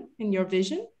inclusion in your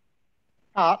vision?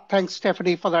 Thanks,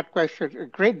 Stephanie, for that question. A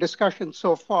great discussion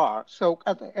so far. So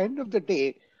at the end of the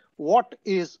day, what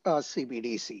is a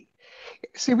CBDC?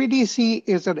 CBDC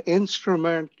is an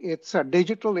instrument. It's a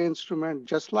digital instrument,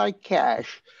 just like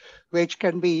cash, which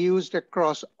can be used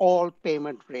across all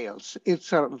payment rails.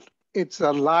 It's a it's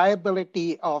a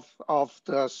liability of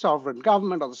the sovereign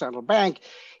government or the central bank.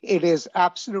 It is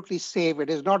absolutely safe. It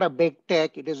is not a big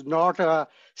tech. It is not a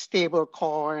stable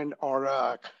coin or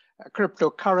a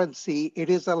cryptocurrency. It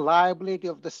is a liability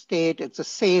of the state. It's a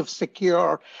safe,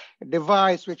 secure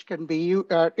device which can be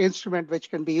instrument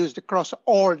which can be used across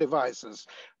all devices,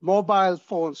 mobile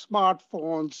phones,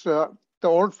 smartphones, the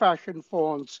old-fashioned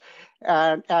phones,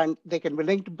 and they can be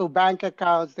linked to bank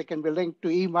accounts, they can be linked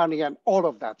to e-money and all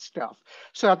of that stuff.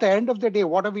 So at the end of the day,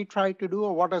 what are we trying to do,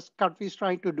 or what are countries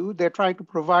trying to do? They're trying to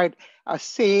provide a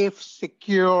safe,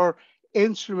 secure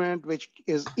instrument which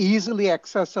is easily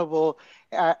accessible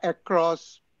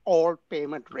across all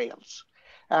payment rails.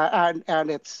 And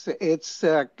it's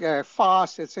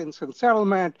fast, it's instant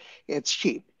settlement, it's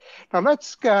cheap. Now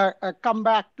let's come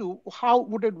back to how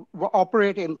would it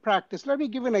operate in practice. Let me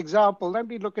give an example. Let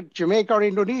me look at Jamaica or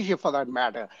Indonesia for that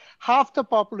matter. Half the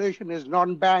population is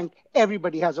non-bank.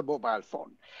 Everybody has a mobile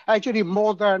phone. Actually,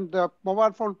 more than the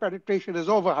mobile phone penetration is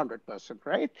over 100%,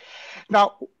 right?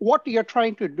 Now, what you're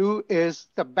trying to do is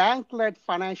the bank-led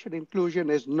financial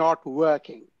inclusion is not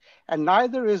working. And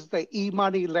neither is the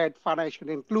e-money-led financial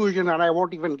inclusion, and I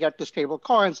won't even get to stable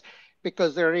coins,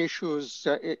 because there are issues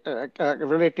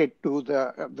related to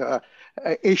the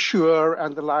issuer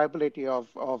and the liability of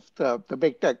the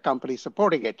big tech company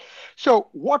supporting it. So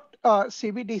what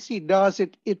CBDC does,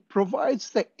 it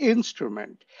provides the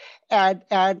instrument, and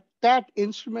that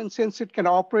instrument, since it can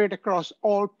operate across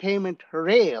all payment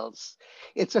rails,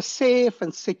 it's a safe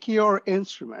and secure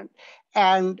instrument.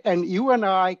 And you and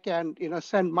I can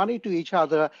send money to each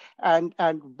other, and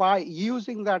by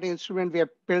using that instrument, we are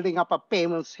building up a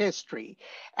payments history.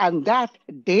 And that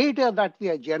data that we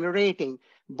are generating,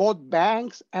 both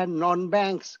banks and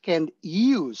non-banks can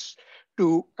use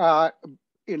to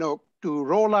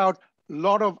roll out a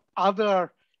lot of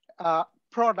other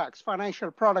products,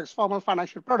 financial products, formal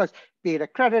financial products, be it a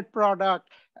credit product,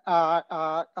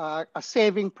 a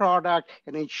saving product,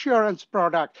 an insurance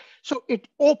product. So it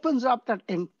opens up that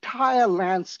entire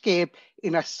landscape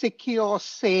in a secure,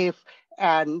 safe,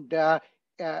 and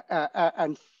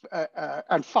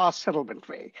fast settlement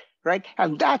way, right?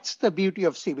 And that's the beauty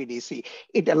of CBDC.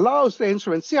 It allows the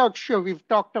instrument. See how sure we've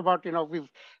talked about, there are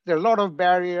a lot of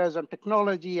barriers and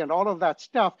technology and all of that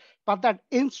stuff, but that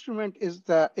instrument is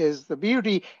the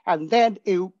beauty. And then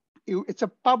it's a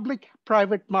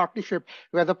public-private partnership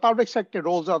where the public sector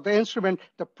rolls out the instrument,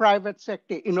 the private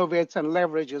sector innovates and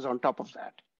leverages on top of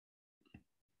that.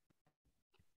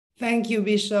 Thank you,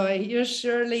 Bejoy. You're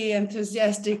surely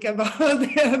enthusiastic about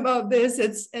this.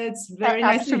 It's very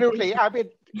nice. Absolutely. I mean,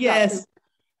 yes.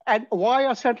 Yeah. And why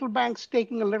are central banks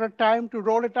taking a little time to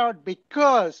roll it out?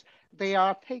 Because they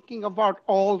are thinking about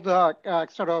all the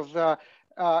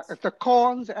the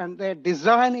cons, and they're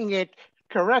designing it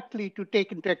correctly to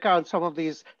take into account some of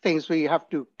these things we have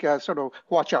to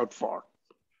watch out for.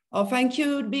 Oh, thank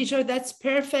you, Bejoy. That's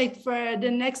perfect for the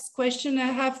next question I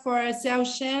have for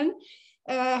Xiaoshen.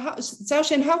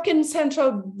 Xiaoshen, how can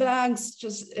central banks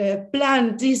just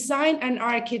plan, design, and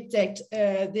architect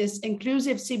this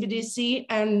inclusive CBDC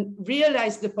and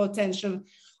realize the potential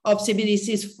of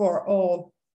CBDCs for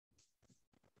all?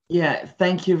 Yeah,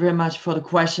 thank you very much for the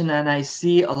question. And I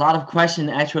see a lot of questions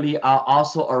actually are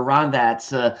also around that.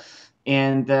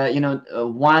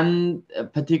 One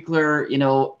particular,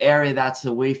 area that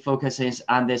we focus is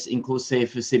on this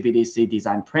inclusive CBDC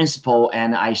design principle.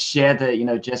 And I shared,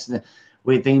 just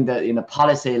within the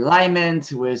policy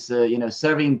alignment with,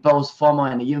 serving both formal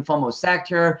and informal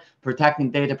sector, protecting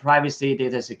data privacy,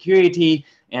 data security,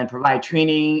 and provide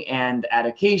training and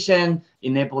education,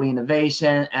 enable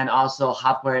innovation, and also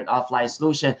hardware and offline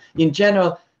solution. In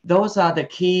general, those are the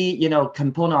key,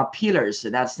 component or pillars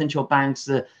that central banks,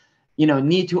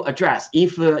 need to address.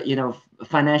 If,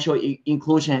 financial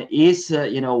inclusion is,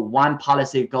 one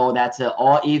policy goal that's,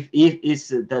 or if it's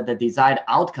the desired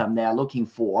outcome they are looking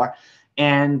for.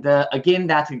 And again,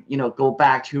 that, go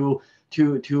back to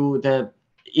the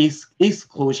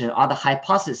exclusion or the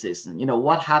hypothesis,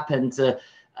 what happens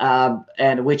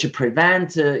and which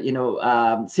prevent,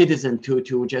 citizens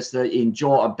to just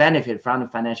enjoy or benefit from the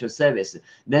financial service.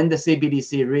 Then the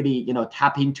CBDC really,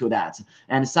 tap into that.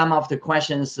 And some of the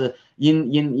questions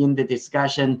in the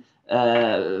discussion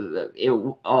or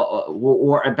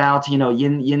about, in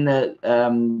the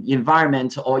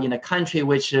environment or in a country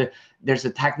which there's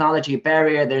a technology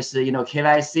barrier, there's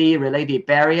KYC related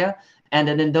barrier, and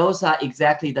then those are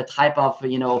exactly the type of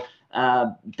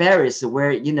barriers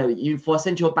where for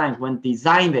central bank when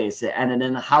design this, and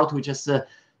then how to just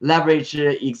leverage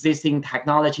existing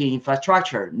technology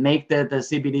infrastructure, make the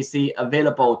CBDC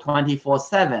available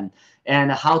 24/7,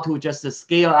 and how to just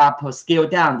scale up or scale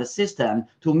down the system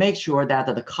to make sure that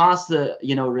the cost,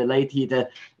 related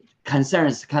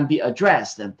concerns can be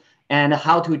addressed, and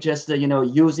how to just,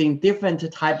 using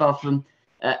different type of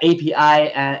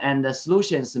API and the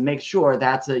solutions to make sure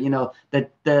that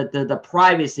the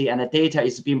privacy and the data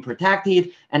is being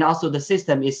protected, and also the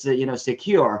system is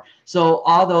secure. So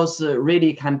all those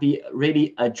really can be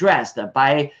really addressed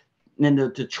by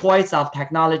the choice of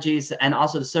technologies and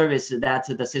also the service that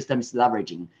the system is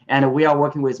leveraging. And we are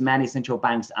working with many central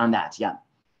banks on that. Yeah.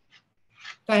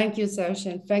 Thank you,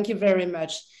 Xiaoxian. Thank you very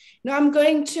much. Now I'm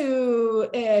going to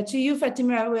you,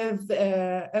 Fatemeh, with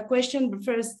a question. But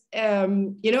first,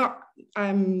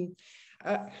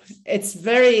 it's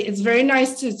very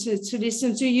nice to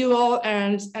listen to you all,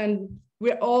 and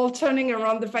we're all turning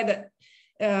around the fact that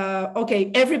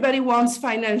okay, everybody wants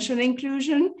financial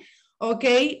inclusion.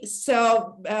 Okay,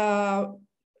 so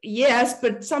yes,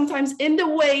 but sometimes in the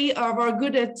way of our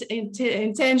good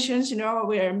intentions,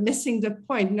 we're missing the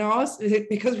point now,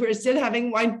 because we're still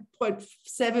having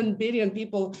 1.7 billion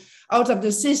people out of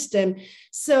the system.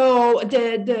 So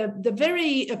the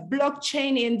very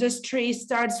blockchain industry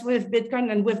starts with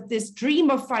Bitcoin and with this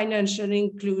dream of financial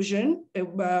inclusion.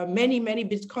 Many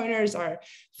Bitcoiners are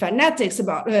fanatics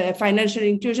about financial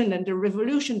inclusion and the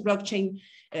revolution blockchain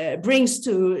brings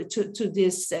to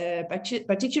this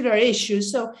particular issue.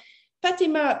 So,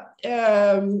 Fatemeh,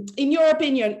 in your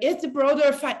opinion, is the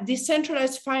broader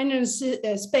decentralized finance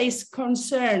space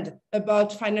concerned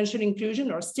about financial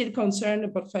inclusion, or still concerned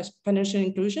about financial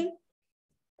inclusion?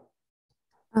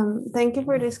 Thank you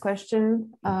for this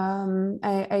question.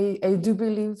 I do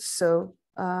believe so.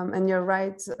 And you're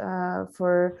right,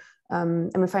 for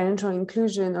financial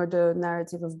inclusion, or the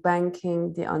narrative of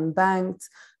banking the unbanked,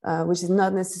 which is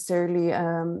not necessarily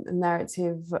a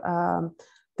narrative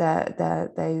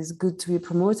that is good to be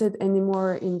promoted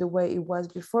anymore in the way it was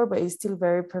before, but it's still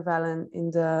very prevalent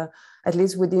at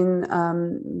least within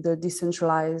the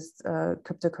decentralized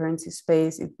cryptocurrency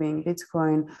space, it being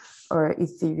Bitcoin or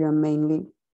Ethereum mainly.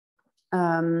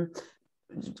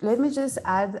 Let me just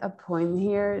add a point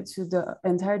here to the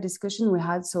entire discussion we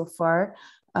had so far.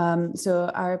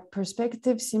 So our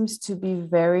perspective seems to be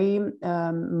very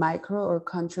micro or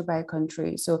country by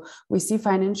country. So we see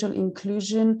financial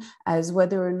inclusion as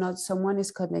whether or not someone is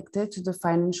connected to the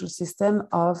financial system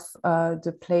of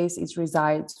the place it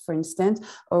resides, for instance,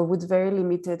 or with very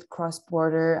limited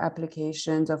cross-border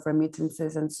applications of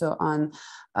remittances and so on.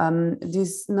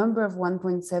 This number of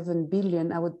 1.7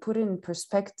 billion, I would put it in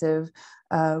perspective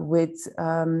with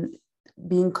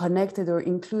being connected or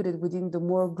included within the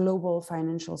more global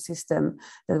financial system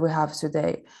that we have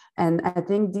today. And I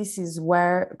think this is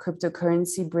where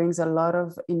cryptocurrency brings a lot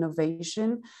of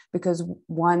innovation, because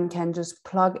one can just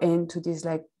plug into this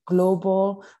like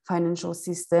global financial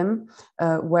system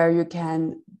where you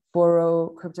can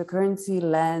borrow cryptocurrency,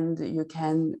 lend, you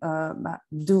can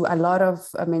do a lot of,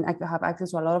 I have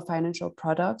access to a lot of financial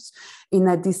products in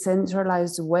a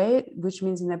decentralized way, which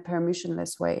means in a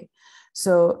permissionless way.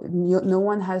 So no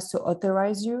one has to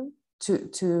authorize you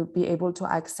to be able to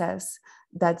access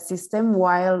that system.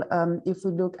 While if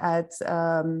we look at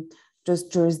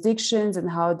just jurisdictions and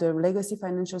how the legacy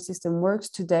financial system works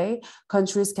today,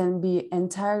 countries can be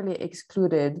entirely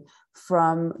excluded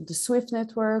from the SWIFT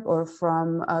network or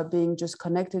from being just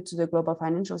connected to the global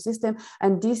financial system.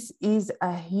 And this is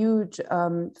a huge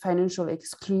financial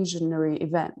exclusionary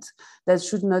event that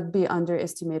should not be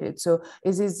underestimated. So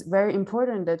it is very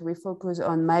important that we focus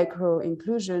on micro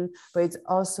inclusion, but it's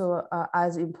also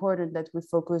as important that we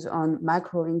focus on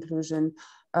macro inclusion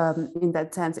in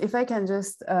that sense. If I can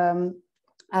just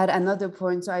add another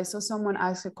point. So I saw someone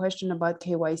ask a question about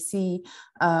KYC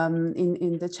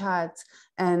in the chat.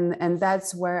 And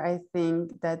that's where I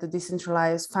think that the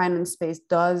decentralized finance space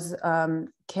does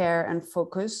care and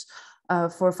focus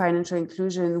for financial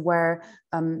inclusion, where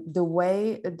the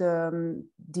way the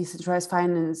decentralized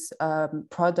finance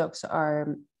products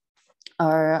are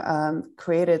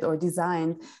created or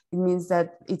designed, it means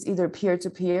that it's either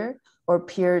peer-to-peer or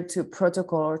peer to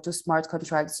protocol or to smart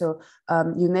contracts. So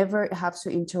you never have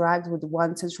to interact with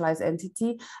one centralized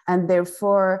entity, and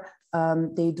therefore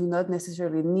they do not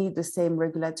necessarily need the same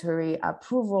regulatory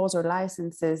approvals or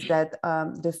licenses that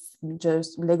the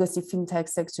just legacy fintech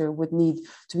sector would need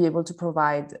to be able to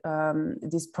provide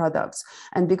these products.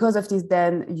 And because of this,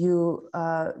 then you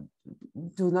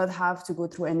do not have to go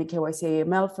through any KYC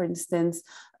AML, for instance,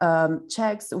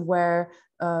 checks where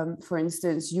for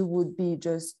instance, you would be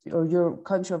just, or your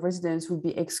country of residence would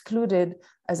be excluded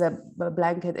as a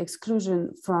blanket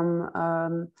exclusion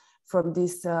from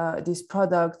this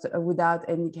product without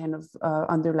any kind of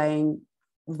underlying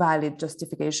valid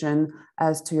justification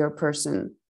as to your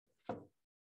person.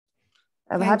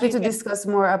 I'm Thank happy you. to discuss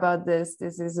more about this.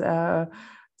 This is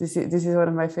one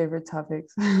of my favorite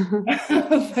topics.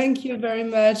 Thank you very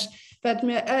much,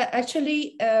 Fatemeh.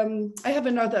 Actually, I have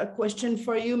another question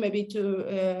for you, maybe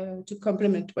to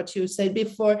complement what you said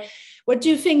before. What do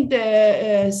you think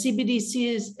the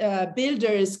CBDCs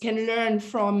builders can learn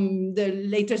from the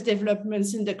latest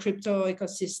developments in the crypto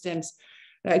ecosystems,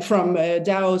 like from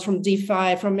DAOs, from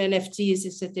DeFi, from NFTs,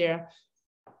 etc.?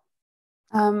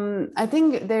 I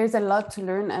think there's a lot to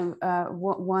learn,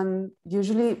 and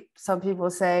usually some people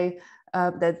say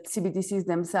that CBDCs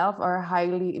themselves are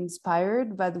highly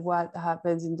inspired by what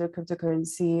happens in the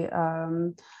cryptocurrency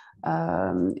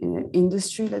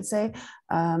industry, let's say.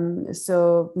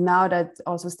 So now that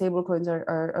also stablecoins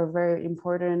are very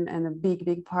important and a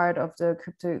big part of the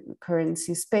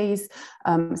cryptocurrency space,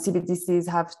 CBDCs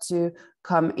have to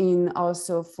come in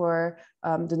also for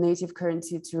the native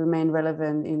currency to remain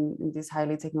relevant in this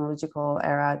highly technological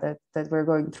era that we're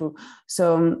going through.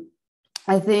 So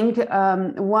I think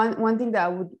one thing that I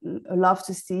would love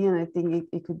to see, and I think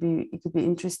it could be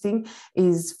interesting,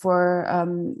 is for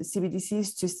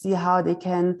CBDCs to see how they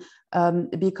can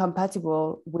be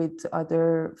compatible with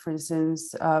other, for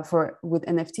instance, with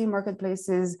NFT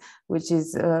marketplaces, which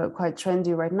is quite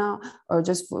trendy right now, or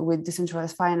just with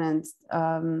decentralized finance,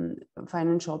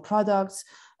 financial products.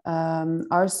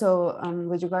 Also,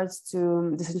 with regards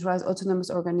to decentralized autonomous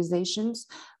organizations,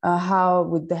 how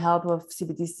with the help of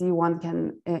CBDC one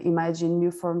can imagine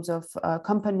new forms of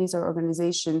companies or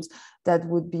organizations that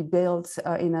would be built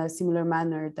in a similar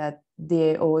manner that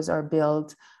DAOs are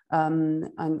built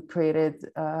and created,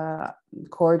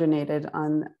 coordinated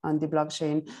on the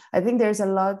blockchain. I think there's a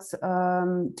lot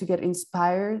to get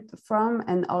inspired from,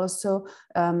 and also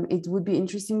it would be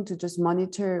interesting to just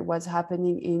monitor what's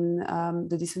happening in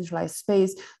the decentralized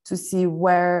space to see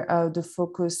where the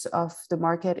focus of the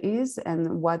market is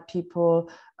and what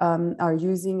people are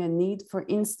using and need. For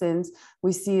instance,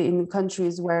 we see in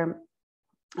countries where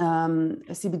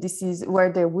CBDCs, where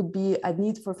there would be a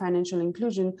need for financial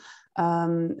inclusion,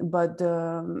 but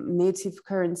the native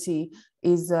currency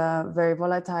is very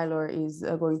volatile or is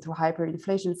going through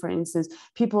hyperinflation, for instance,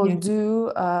 people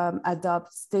do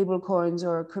adopt stable coins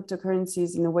or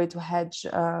cryptocurrencies in a way to hedge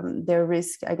their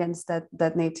risk against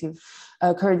that native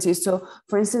currency. So,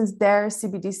 for instance, their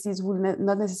CBDCs will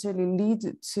not necessarily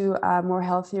lead to a more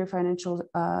healthier financial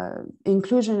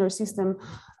inclusion or system,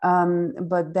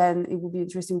 but then it will be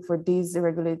interesting for these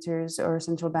regulators or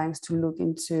central banks to look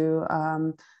into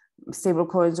stable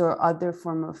coins or other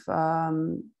form of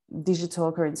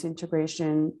digital currency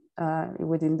integration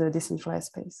within the decentralized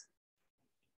space.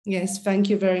 Yes, thank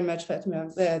you very much,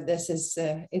 Fatemeh. This is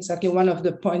exactly one of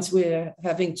the points we're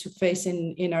having to face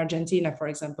in Argentina, for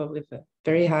example, with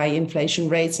very high inflation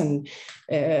rates, and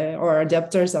our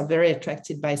adopters are very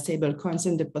attracted by stable coins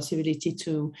and the possibility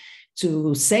to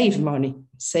save money,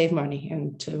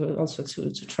 and to also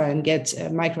to try and get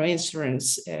micro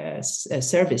insurance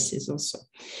services also.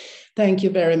 Thank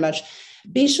you very much.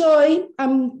 Bejoy,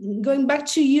 I'm going back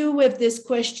to you with this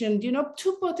question.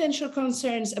 Two potential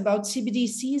concerns about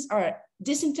CBDCs are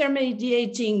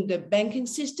disintermediating the banking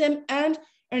system and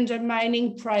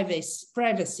undermining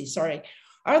privacy.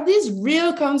 Are these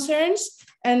real concerns,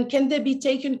 and can they be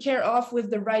taken care of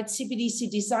with the right CBDC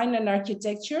design and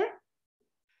architecture?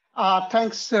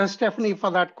 Thanks, Stephanie, for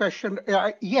that question.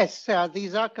 Yes,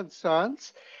 these are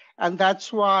concerns. And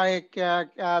that's why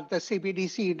the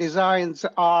CBDC designs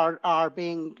are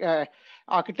being,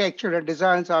 architecture and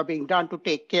designs are being done to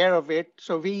take care of it.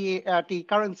 So we at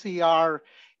eCurrency are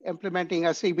implementing a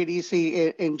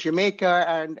CBDC in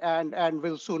Jamaica and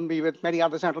will soon be with many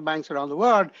other central banks around the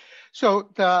world. So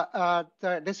the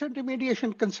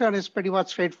disintermediation concern is pretty much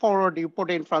straightforward. You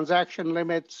put in transaction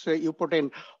limits, you put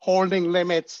in holding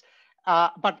limits.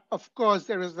 But of course,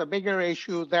 there is the bigger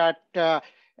issue that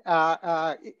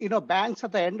banks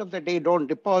at the end of the day don't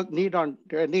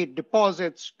need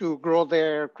deposits to grow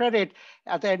their credit.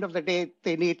 At the end of the day,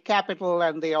 they need capital,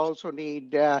 and they also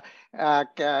need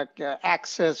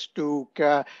access to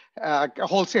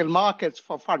wholesale markets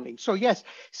for funding. So yes,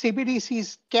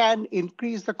 CBDCs can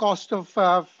increase the cost of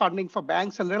funding for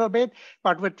banks a little bit,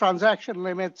 but with transaction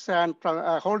limits and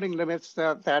holding limits,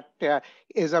 that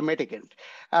is a mitigant.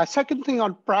 Second thing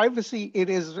on privacy, it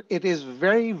is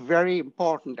very, very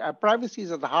important. Privacy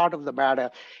is at the heart of the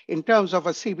matter in terms of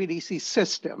a CBDC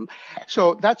system.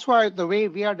 So that's why the way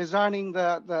we are designing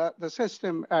the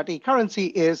system at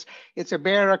eCurrency is it's a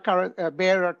bearer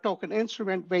token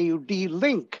instrument where you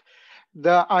delink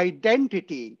the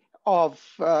identity of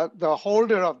the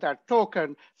holder of that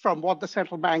token from what the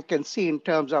central bank can see in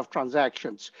terms of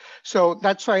transactions. So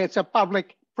that's why it's a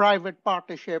public-private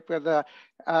partnership where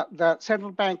the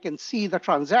central bank can see the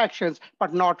transactions,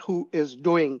 but not who is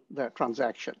doing the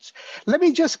transactions. Let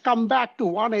me just come back to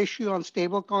one issue on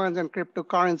stablecoins and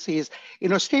cryptocurrencies. You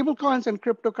know, stablecoins and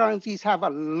cryptocurrencies have a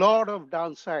lot of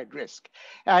downside risk.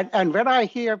 And when I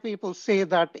hear people say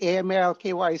that AML,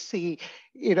 KYC,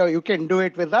 you know, you can do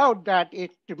it without that,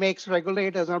 it makes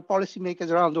regulators and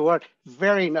policymakers around the world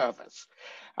very nervous.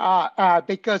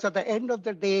 Because at the end of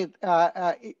the day,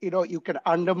 you know, you can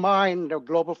undermine the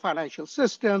global financial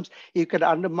systems, you can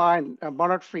undermine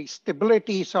monetary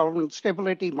stability, sovereign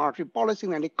stability, monetary policy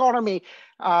and economy,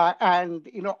 and,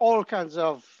 you know, all kinds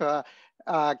of,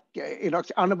 you know,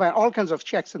 undermine all kinds of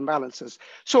checks and balances.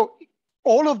 So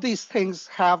all of these things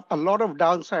have a lot of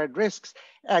downside risks,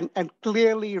 and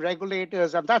clearly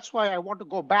regulators, and that's why I want to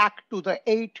go back to the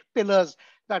 8 pillars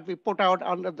that we put out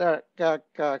under the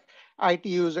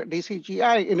ITU's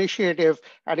DCGI initiative.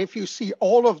 And if you see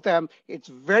all of them, it's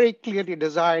very clearly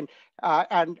designed,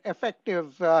 and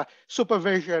effective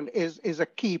supervision is a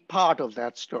key part of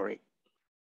that story.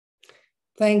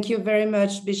 Thank you very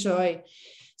much, Bejoy.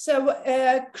 So,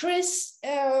 Chris,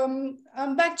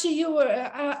 I'm back to you.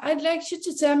 I'd like you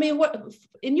to tell me, what,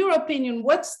 in your opinion,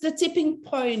 what's the tipping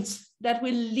point that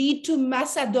will lead to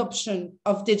mass adoption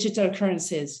of digital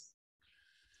currencies?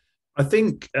 I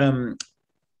think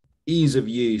ease of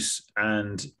use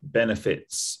and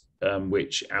benefits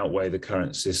which outweigh the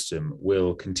current system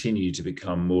will continue to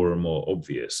become more and more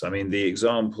obvious. I mean, the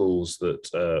examples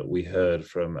that we heard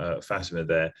from Fatemeh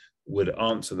there would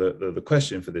answer the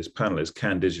question for this panel is,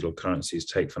 can digital currencies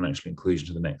take financial inclusion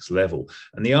to the next level?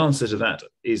 And the answer to that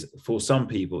is, for some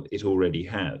people, it already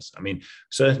has. I mean,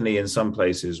 certainly in some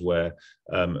places where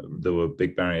there were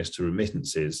big barriers to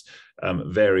remittances,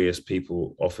 various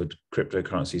people offered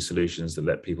cryptocurrency solutions that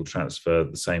let people transfer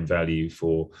the same value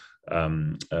by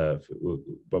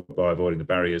avoiding the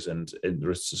barriers. And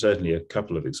there are certainly a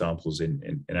couple of examples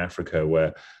in Africa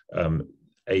where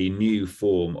a new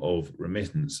form of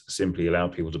remittance simply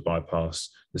allowed people to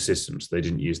bypass the systems. They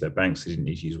didn't use their banks, they didn't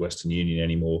need to use Western Union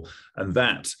anymore, and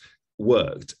that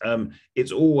worked.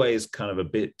 It's always kind of a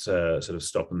bit sort of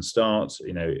stop and start.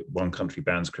 You know, one country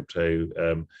bans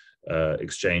crypto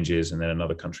exchanges and then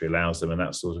another country allows them and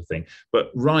that sort of thing. But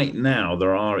right now,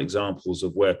 there are examples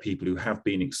of where people who have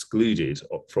been excluded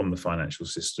from the financial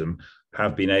system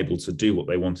have been able to do what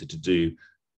they wanted to do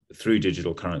through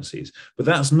digital currencies. But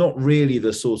that's not really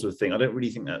the sort of thing. I don't really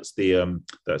think that's the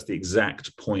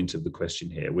exact point of the question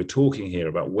here. We're talking here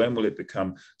about when will it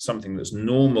become something that's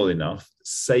normal enough,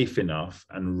 safe enough,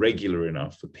 and regular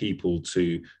enough for people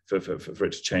to for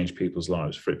it to change people's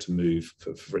lives, for it to move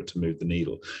the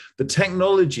needle. The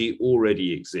technology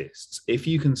already exists. If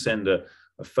you can send a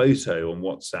photo on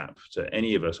WhatsApp to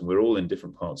any of us, and we're all in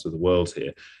different parts of the world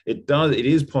here, it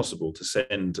is possible to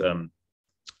send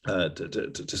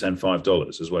to send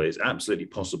 $5 as well. It's absolutely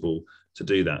possible to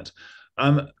do that.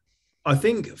 I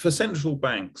think for central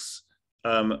banks,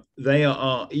 they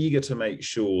are eager to make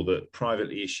sure that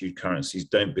privately issued currencies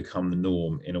don't become the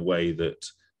norm in a way that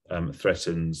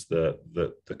threatens the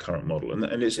current model.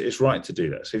 And it's right to do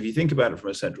that. So if you think about it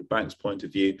from a central bank's point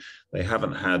of view, they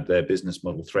haven't had their business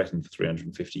model threatened for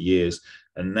 350 years.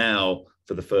 And now,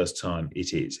 for the first time,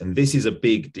 it is. And this is a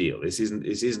big deal. This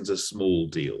isn't a small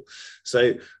deal.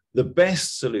 So the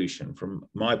best solution from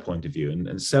my point of view, and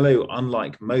Celo,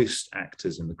 unlike most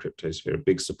actors in the crypto sphere, are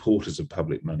big supporters of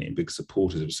public money and big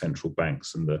supporters of central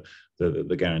banks and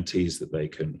the guarantees that they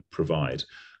can provide.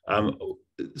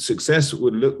 Success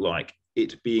would look like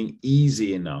it being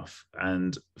easy enough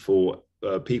and for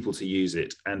people to use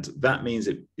it. And that means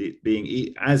it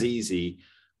being as easy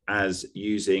as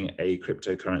using a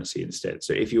cryptocurrency instead.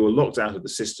 So if you were locked out of the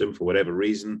system for whatever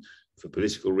reason, for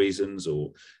political reasons,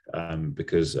 or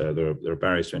because there are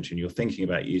barriers to entry and you're thinking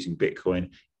about using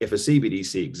Bitcoin, if a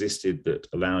CBDC existed that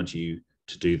allowed you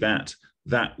to do that,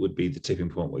 that would be the tipping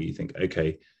point where you think,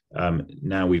 okay,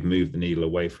 now we've moved the needle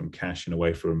away from cash and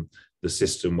away from the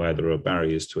system where there are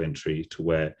barriers to entry to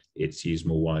where it's used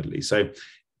more widely. So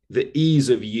the ease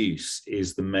of use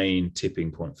is the main tipping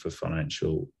point for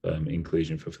financial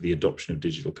inclusion, for the adoption of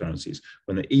digital currencies.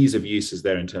 When the ease of use is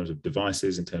there in terms of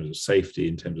devices, in terms of safety,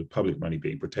 in terms of public money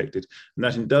being protected, and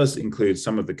that does include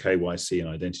some of the KYC and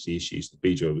identity issues that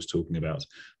Bejoy was talking about,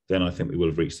 then I think we will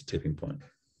have reached the tipping point.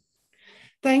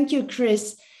 Thank you,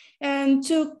 Chris. And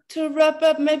to wrap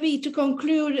up, maybe to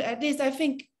conclude, at least I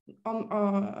think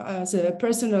as a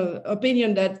personal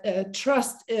opinion that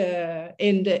trust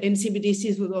in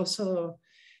CBDCs would also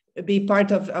be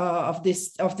part of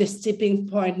this tipping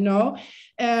point now.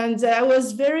 And I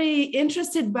was very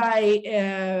interested by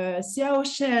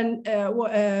Xiaoshen,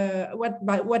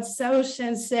 what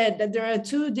Xiaoshen said, that there are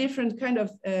two different kind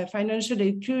of financial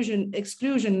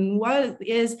exclusion. One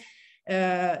is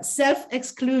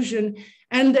self-exclusion.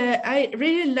 And I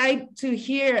really like to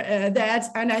hear that.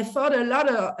 And I thought a lot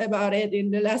about it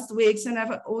in the last weeks. And I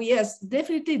thought, oh yes,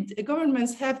 definitely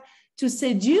governments have to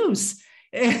seduce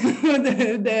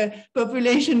the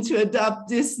population to adopt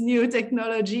this new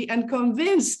technology and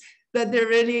convince that they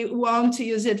really want to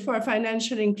use it for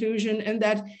financial inclusion, and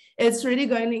that it's really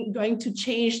going to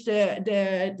change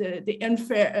the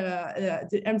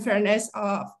unfairness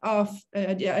of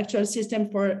the actual system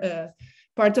for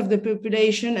part of the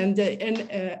population, and the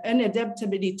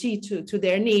unadaptability to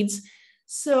their needs.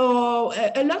 So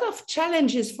a lot of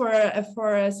challenges for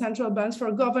central banks,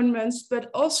 for governments,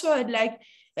 but also I'd like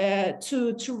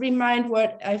to remind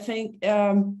what I think,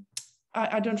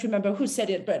 I don't remember who said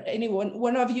it, but anyone,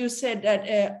 one of you said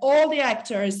that all the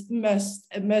actors must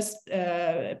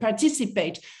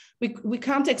participate. We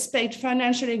can't expect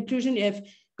financial inclusion if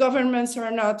governments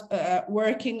are not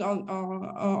working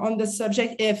on the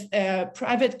subject, if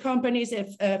private companies,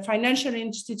 if financial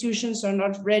institutions are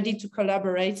not ready to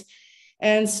collaborate.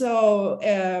 And so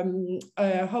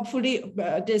hopefully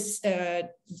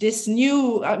this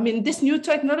new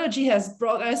technology has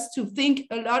brought us to think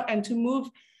a lot and to move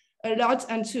a lot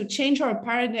and to change our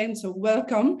paradigm. So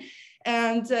welcome.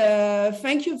 And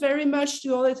thank you very much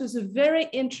to all. It was a very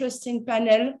interesting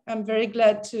panel. I'm very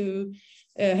glad to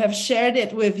have shared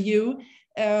it with you.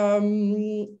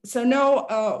 So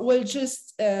now we'll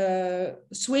just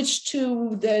switch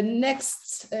to the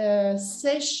next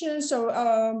session. So,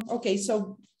 okay,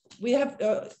 so we have,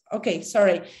 okay,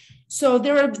 sorry. So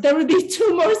there will be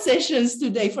 2 more sessions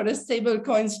today for the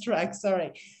stablecoins track,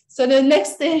 sorry. So the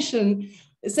next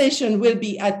session will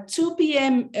be at 2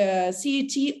 p.m.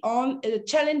 CET on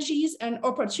challenges and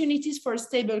opportunities for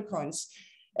stablecoins.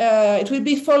 It will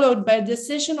be followed by the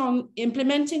session on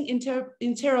implementing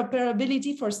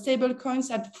interoperability for stablecoins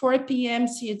at 4 p.m.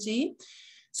 CET.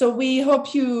 So we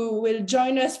hope you will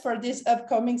join us for these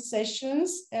upcoming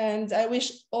sessions. And I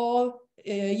wish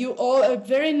you all a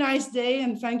very nice day,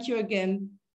 and thank you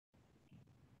again.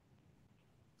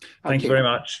 Thank you very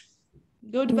much.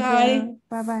 Goodbye.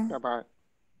 Bye-bye. Bye-bye.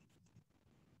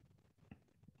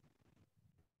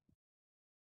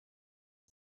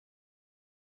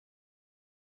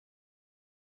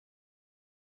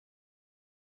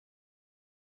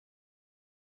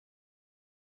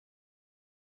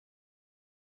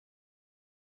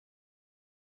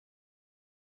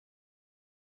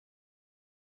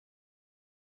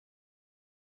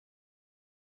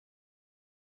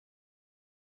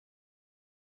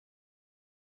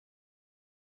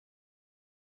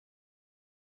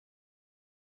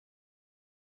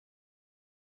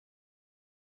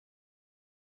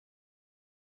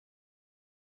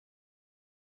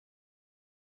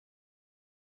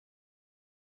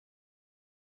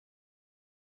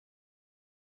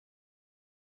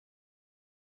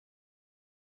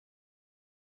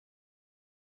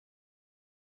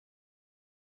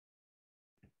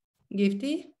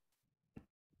 Gifty?